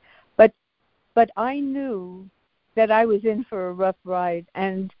lucky. But I knew that I was in for a rough ride,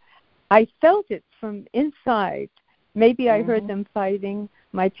 and I felt it from inside. Maybe I heard them fighting.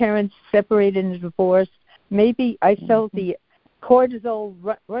 My parents separated and divorced. Maybe I felt the cortisol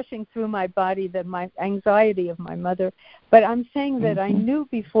rushing through my body, my anxiety of my mother. But I'm saying that I knew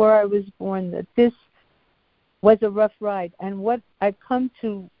before I was born that this was a rough ride. And what I've come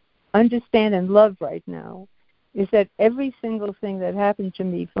to understand and love right now is that every single thing that happened to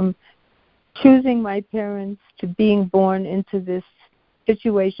me, from choosing my parents to being born into this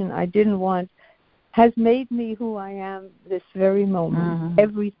situation I didn't want, has made me who I am this very moment.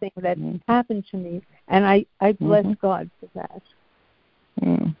 Everything that happened to me. And I bless God for that.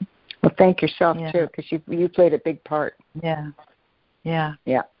 Well, thank yourself, too, because you played a big part. Yeah.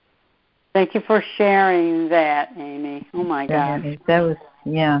 Thank you for sharing that, Amy. Oh, my God. That was,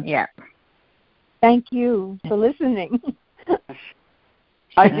 Yeah. Thank you for listening.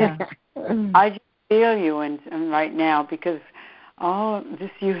 I just feel you and right now, because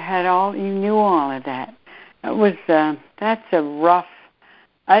you knew all of that. It was that's a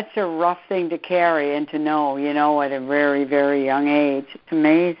rough thing to carry and to know, at a very, very young age. It's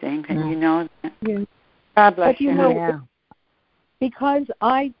amazing that you know that. Yeah. God bless you. Because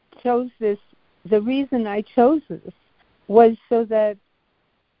I chose this, the reason I chose this was so that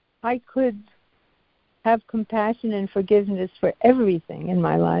I could have compassion and forgiveness for everything in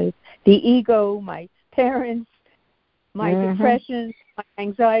my life. The ego, my parents, my depression, my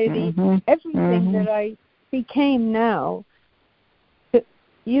anxiety, everything that I became now.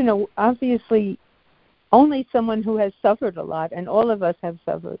 Obviously, only someone who has suffered a lot, and all of us have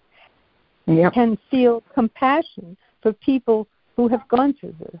suffered, can feel compassion for people who have gone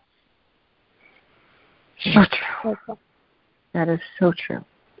through this. So true. That is so true.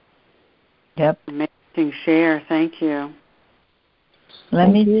 Yep. Amazing share. Thank you. Let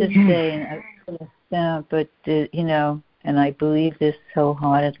me just say, and I was going to sound, but, and I believe this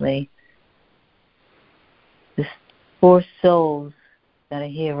wholeheartedly, the 4 souls that are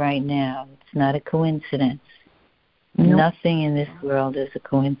here right now, it's not a coincidence. Nope. Nothing in this world is a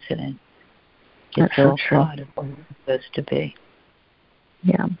coincidence. It's all part of what it's supposed to be.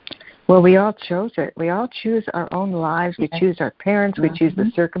 Yeah. Well, we all chose it. We all choose our own lives. We choose our parents. We choose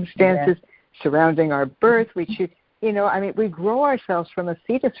the circumstances surrounding our birth. We choose, we grow ourselves from a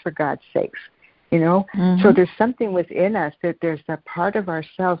fetus, for God's sakes, So there's something within us that there's a part of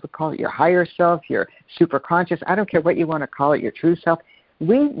ourselves. We call it your higher self, your superconscious. I don't care what you want to call it, your true self.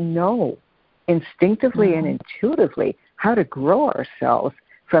 We know instinctively and intuitively how to grow ourselves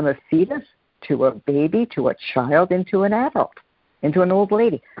from a fetus to a baby to a child into an adult, into an old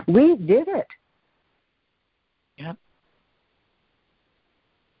lady. We did it. Yep.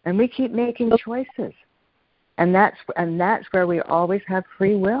 And we keep making choices. And that's where we always have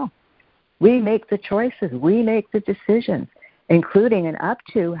free will. We make the choices. We make the decisions, including and up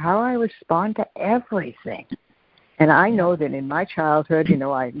to how I respond to everything. And I know that in my childhood,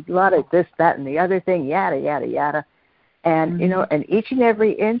 a lot of this, that, and the other thing, yada, yada, yada. And, in each and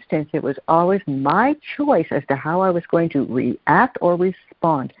every instance, it was always my choice as to how I was going to react or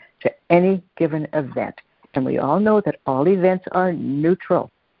respond to any given event. And we all know that all events are neutral.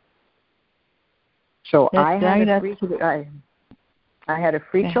 So I had a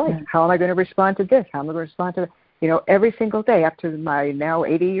free choice. How am I going to respond to this? How am I going to respond to that? Every single day up to my now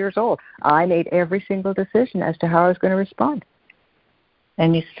 80 years old, I made every single decision as to how I was going to respond.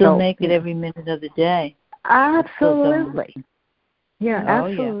 And you still make it every minute of the day. Absolutely. Yeah,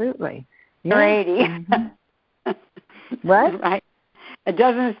 absolutely. You're 80. What? Right. It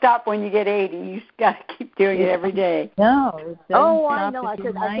doesn't stop when you get 80. You just got to keep doing it every day. No. It I know. I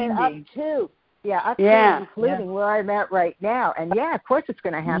said up to. Yeah, up to including where I'm at right now. And, of course it's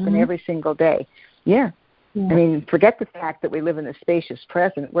going to happen every single day. Yeah. I mean, forget the fact that we live in the spacious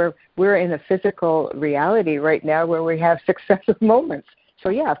present. We're in a physical reality right now where we have successive moments. So,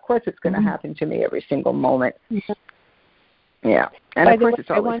 yeah, of course it's going to happen to me every single moment. Yeah. And, of course,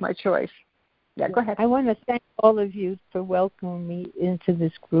 it's always my choice. Yeah, go ahead. I want to thank all of you for welcoming me into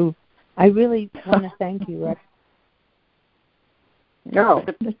this group. I really want to thank you, Rex. No,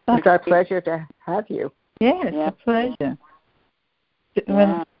 it's our pleasure to have you. Yeah, it's a pleasure.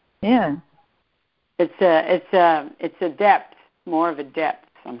 Yeah. It's a depth, more of a depth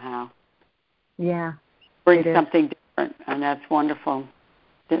somehow. Yeah. Brings something different, and that's wonderful.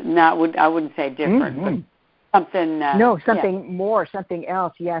 I wouldn't say different, but something. Something more, something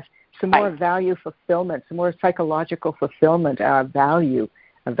else. Yes, some more value fulfillment, some more psychological fulfillment, value,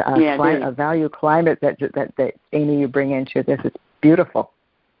 a value climate that Amy you bring into this. It's beautiful.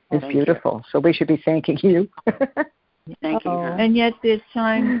 It's beautiful. You. So we should be thanking you. Thank you. And yet there's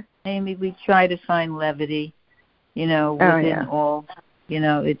times, Amy, we try to find levity, within all.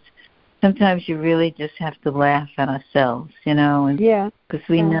 It's sometimes you really just have to laugh at ourselves, because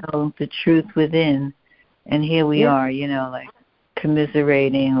we know the truth within, and here we are, like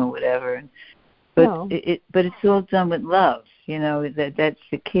commiserating or whatever. But but it's all done with love, that's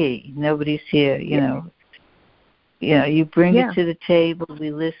the key. Nobody's here, you bring it to the table,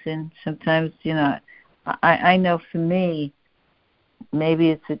 we listen. Sometimes, I know for me, maybe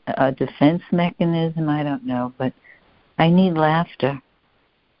it's a defense mechanism, I don't know, but I need laughter.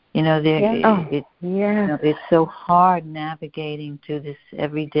 It's so hard navigating through this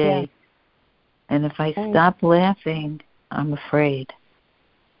every day. And if I stop laughing, I'm afraid.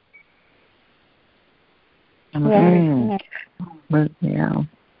 Well,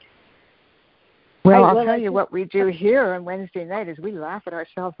 I'll tell you what we do here on Wednesday night is we laugh at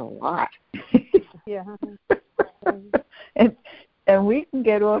ourselves a lot. And we can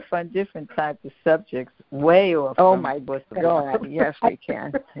get off on different types of subjects, way off. Oh, my God. Yes, we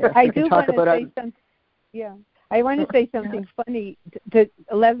can. Yes, I do want to say something. Yeah. I want to say something funny to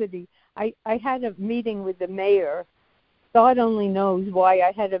levity. I had a meeting with the mayor. God only knows why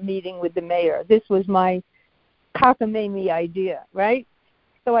I had a meeting with the mayor. This was my cockamamie idea, right?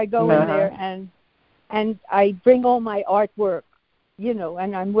 So I go in there and I bring all my artwork,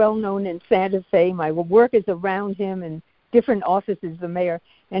 and I'm well known in Santa Fe. My work is around him and different offices, the mayor,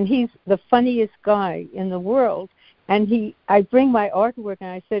 and he's the funniest guy in the world. And I bring my artwork and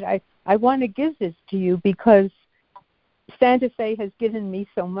I said, I want to give this to you because Santa Fe has given me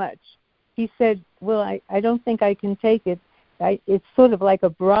so much. He said, well, I don't think I can take it. It's sort of like a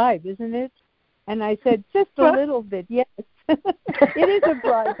bribe, isn't it? And I said, just a little bit, yes. It is a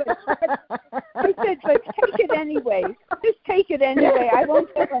bribe. But I said, but take it anyway. Just take it anyway. I won't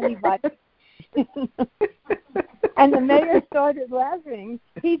tell anybody. And the mayor started laughing.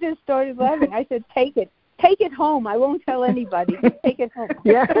 He just started laughing. I said, take it. Take it home. I won't tell anybody. Just take it home.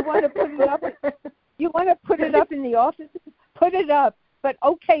 Yeah. You want to put it up? You want to put it up in the office? Put it up. But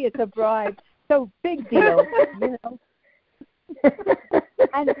okay, it's a bribe. So big deal,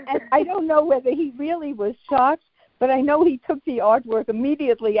 And I don't know whether he really was shocked, but I know he took the artwork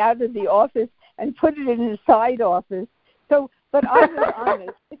immediately out of the office and put it in his side office. So, but I was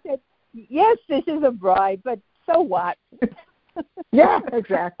honest. I said, yes, this is a bribe, but so what? Yeah,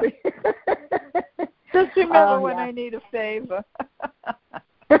 exactly. Just remember when I need a favor.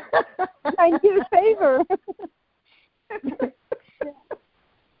 I need a favor.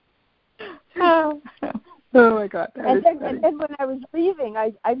 Oh my God! And then when I was leaving,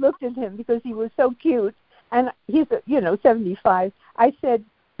 I looked at him because he was so cute, and he's 75. I said,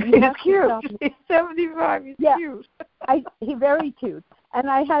 "He's cute. He's 75. He's cute." He's very cute, and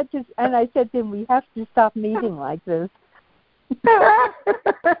I said to him, "We have to stop meeting like this."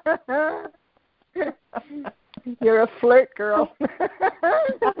 You're a flirt, girl.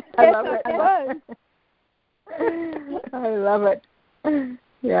 I love it. I love it.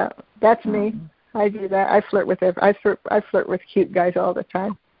 Yeah, that's me. I do that. I flirt with I flirt with cute guys all the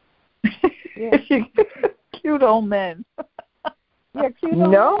time. Yeah. Cute old men. Yeah, cute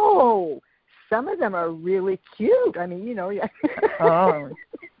old men. Some of them are really cute. I mean, Yeah. Oh,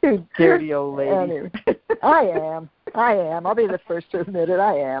 you dirty old lady. Anyway, I am. I'll be the first to admit it.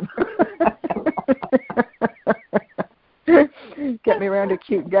 I am. Get me around a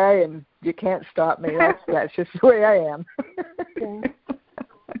cute guy and you can't stop me. That's just the way I am. Yeah.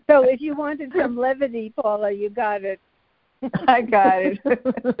 So if you wanted some levity, Paula, you got it. I got it.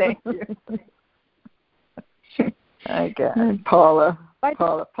 Thank you. I got it. Paula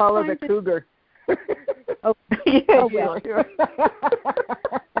the cougar. Oh, yeah.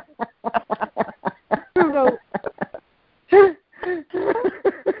 Sure.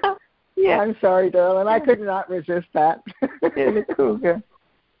 Yeah. I'm sorry, darling. I could not resist that. The cougar.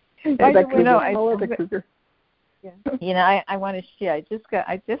 The cougar. You know, I want to share. I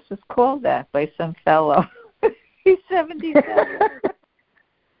just was called that by some fellow. He's 77.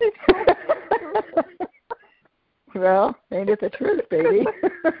 Well, ain't it the truth, baby?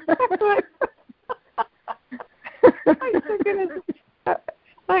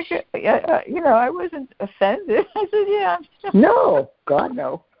 I wasn't offended. I said, yeah. No, God,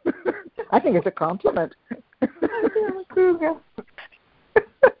 no. I think it's a compliment. It's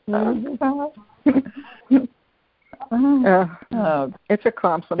a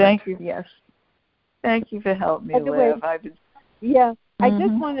compliment. Thank you. Yes. Thank you for helping me live. I just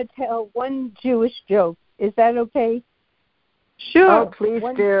want to tell one Jewish joke. Is that okay? Sure. Oh, please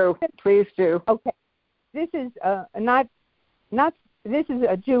do. Please do. Okay. This is this is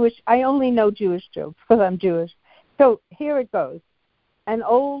a Jewish. I only know Jewish jokes because I'm Jewish. So here it goes. An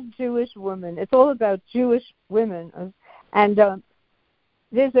old Jewish woman. It's all about Jewish women, and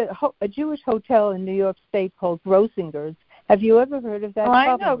there's a Jewish hotel in New York State called Grossinger's. Have you ever heard of that? Oh,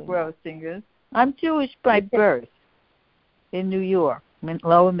 I know Grossinger's. I'm Jewish by birth in New York,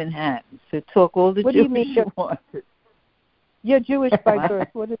 Lower Manhattan. So talk all the Jewish you want. You're Jewish by birth.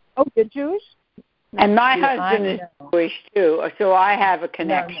 You're Jewish? And my husband is Jewish too, so I have a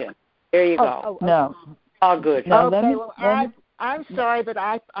connection. No. There you go. Okay. No. All good. No, okay, well, I'm sorry, but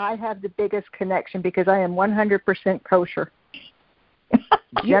I have the biggest connection because I am 100% kosher.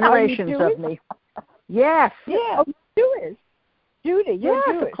 Generations of me. Yes. Yeah. Oh, Jewish. Judy, you're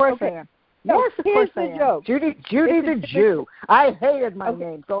Jewish. Of course I am. Yes, of course I am. Joke. Judy's a Jew. I hated my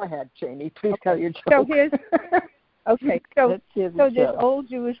name. Go ahead, Jamie. Please tell your joke. So here's so this old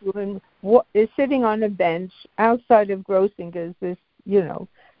Jewish woman is sitting on a bench outside of Grossinger's, this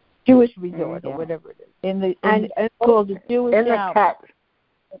Jewish resort or whatever it is. It's called the Jewish in the cat.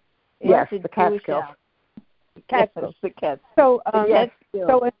 Yes, the Catskills. Catskills. The Catskills. So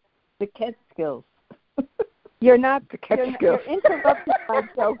the Catskills. You're not. The Catskills. You're interrupting my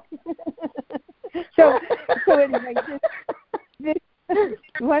joke. So anyway, you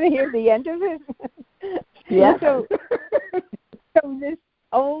want to hear the end of it? Yes. So this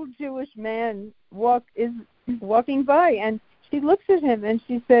old Jewish man is walking by, and she looks at him and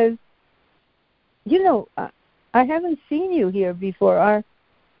she says, I haven't seen you here before.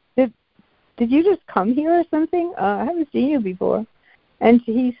 Did you just come here or something? I haven't seen you before. And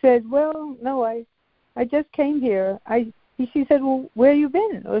he said, well, no, I just came here. She said, well, where you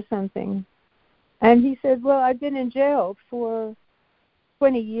been or something? And he said, well, I've been in jail for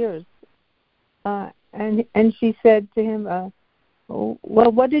 20 years. And she said to him, well,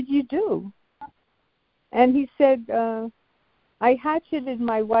 what did you do? And he said, I hatcheted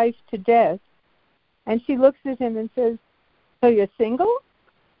my wife to death. And she looks at him and says, so you're single?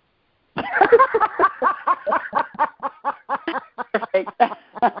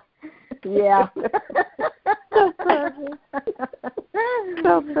 Yeah.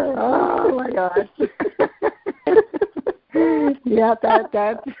 Oh my gosh. Yeah,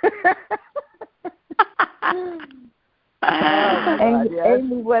 that.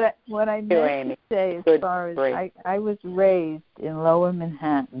 Amy, what I meant to say as far as I was raised in Lower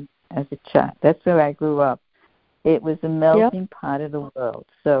Manhattan as a child. That's where I grew up. It was a melting pot of the world.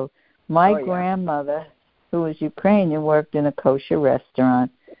 So my grandmother, who was Ukrainian, worked in a kosher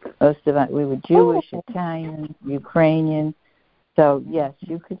restaurant. Most of us, we were Jewish, Italian, Ukrainian. So yes,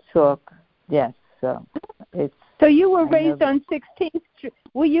 you could talk. Yes, so it's. So you were raised on 16th Street.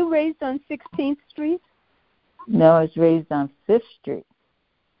 Were you raised on 16th Street? No, I was raised on 5th Street.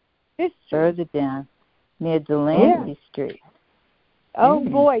 5th Street. Further down, near Delancey Street. Oh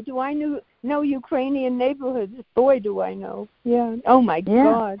boy, do I know Ukrainian neighborhoods? Boy, do I know. Yeah. Oh my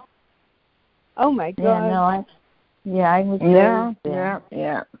God. Oh my God. Yeah, no, I was raised there.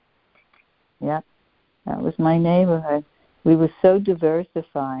 Yeah. That was my neighborhood. We were so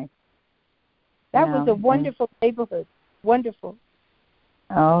diversified. That was a wonderful neighborhood. Wonderful.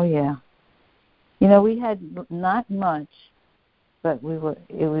 Oh yeah. We had not much, but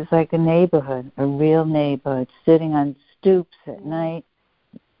it was like a neighborhood, a real neighborhood, sitting on stoops at night,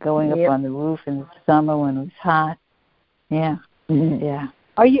 going up on the roof in the summer when it was hot. Yeah. Mm-hmm. Yeah.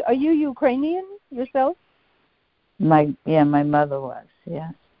 Are you Ukrainian yourself? My mother was,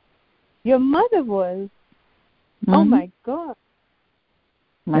 yes. Your mother was? Mm-hmm. Oh my God.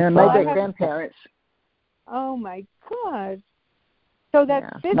 My great-grandparents. Oh my God. So that's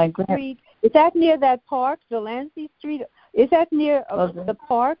 5th Street. Is that near that park, Delancey Street? Is that near the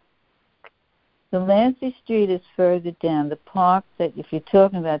park? Delancey Street is further down. The park that, if you're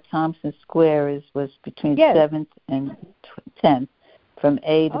talking about Thompson Square, was between 7th and 10th, from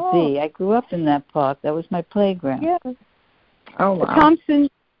A to B. I grew up in that park. That was my playground. Yeah. Oh, wow. Thompson,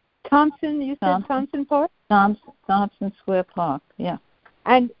 you said Thompson Park? Thompson Square Park, yeah.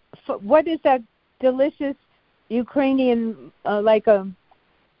 And what is that delicious Ukrainian, like a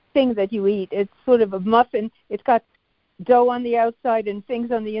thing that you eat? It's sort of a muffin. It's got dough on the outside and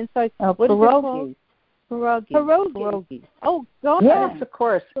things on the inside. Oh, what pierogies. Pierogies. Oh, God. Yes, of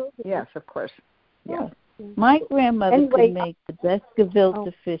course. Yes, of course. Yeah. My grandmother could make the best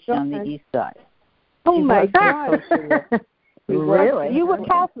gefilte fish on the east side. Oh, my God. Really? You were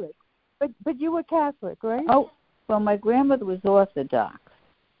Catholic. But you were Catholic, right? Oh, well, my grandmother was Orthodox.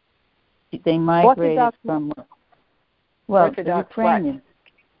 They migrated Orthodox from, Orthodox Ukrainian.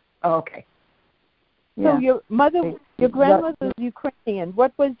 Oh, okay. So your grandmother was Ukrainian.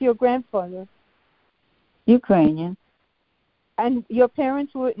 What was your grandfather? Ukrainian. And your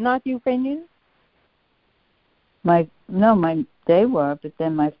parents were not Ukrainian? They were, but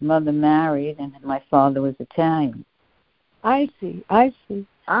then my mother married, and my father was Italian. I see.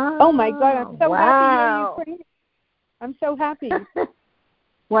 Oh my God! I'm so happy you're Ukrainian. I'm so happy.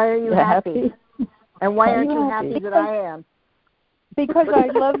 Why are you happy? And why aren't you happy that I am? Because I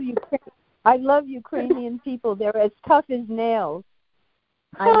love Ukraine. I love Ukrainian people. They're as tough as nails.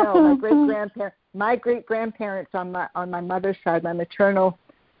 I know. My great grandparents on my mother's side, my maternal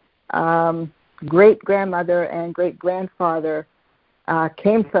great grandmother and great grandfather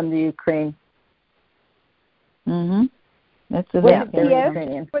came from the Ukraine. Mhm. That's a was it Kiev?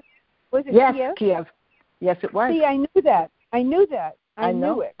 Ukrainian. Was it Yes, Kiev? Yes, it was. See, I knew that. I knew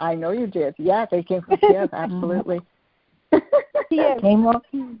it. I know you did. Yeah, they came from Kiev. Absolutely. Kiev. Came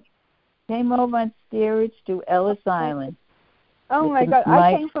over on steerage to Ellis Island. Oh my God!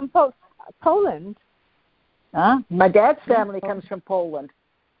 I came from Poland. Huh? My dad's family comes from Poland.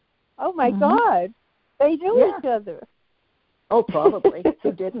 Oh my God! They knew each other. Oh, probably.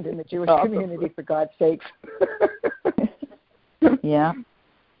 Who didn't in the Jewish community, for God's sakes? Yeah.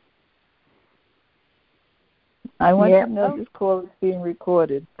 I want to know this call is being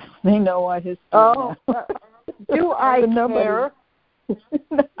recorded. They know our history now. Do I care?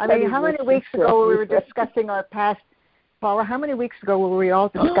 I mean, how many weeks ago we were discussing our past, Paula, how many weeks ago were we all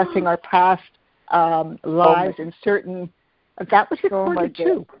discussing our past lives in certain, that was recorded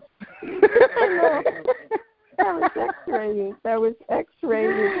too. That was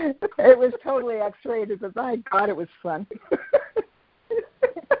X-rated. It was totally X-rated, but my God, it was fun.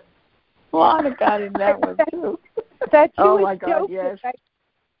 Lana got in that one too. That Jewish oh my God, joke yes.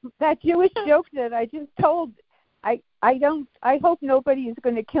 That Jewish joke that I just told. I hope nobody is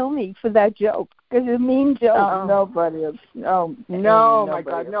going to kill me for that joke because it's a mean joke. Oh, nobody. No, my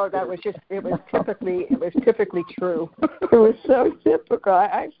God, no. That was just. It was typically true. It was so typical.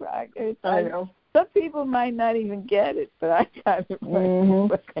 I know. Some people might not even get it, but I got it.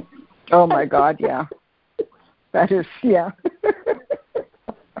 Mm-hmm. Oh my God, yeah. That is, yeah.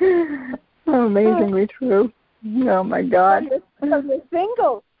 Amazingly true. Oh my God. So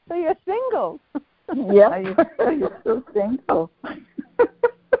you're single. Yeah. You're so single.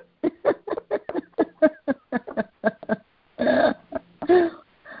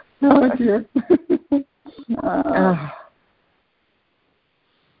 Oh dear.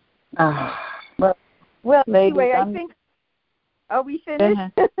 Well, ladies, anyway, I think. Are we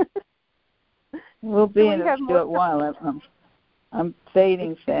finished? We'll be in a short while. I'm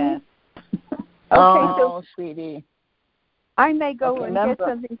fading fast. Okay, so sweetie, I may go and get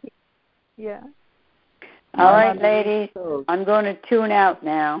something. Yeah. All right, ladies. I'm going to tune out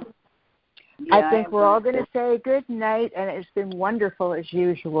now. Yeah, I think we're all going to say good night, and it's been wonderful as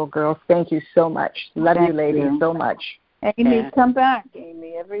usual, girls. Thank you so much. Love you, ladies, so much. Amy, come back,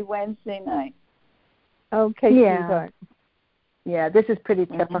 Amy, every Wednesday night. Okay, sweetheart. Yeah, this is pretty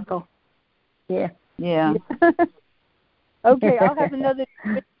typical. Yeah. Okay, I'll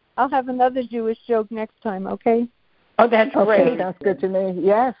have another Jewish joke next time. Okay. Oh, that's great. Sounds good to me.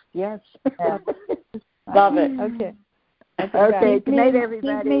 Yes. Yeah. Love it. Okay. Okay. Good night,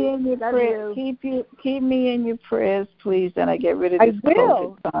 everybody. Keep me in your prayers. Keep me in your prayers, please, and I get rid of this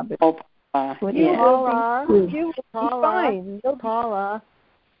COVID topic. Paula, you will be fine. Paula,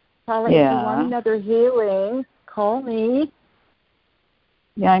 if you want another healing, call me.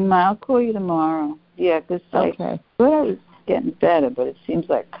 Yeah, I'll call you tomorrow. Yeah, because I was getting better, but it seems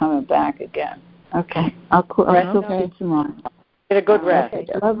like coming back again. Okay, I'll call you tomorrow. Get a good rest.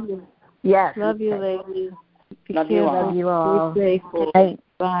 Okay. Love you. Yes. Love you, ladies. Love you all. Love you all. Stay safe. Good night.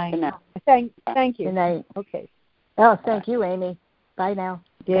 Bye. Good night. Thank you. Good night. Okay. Oh, thank you, Amy. Bye now.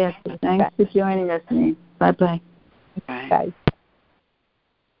 Yes, thanks for joining us, Amy. Bye-bye. Bye. Bye.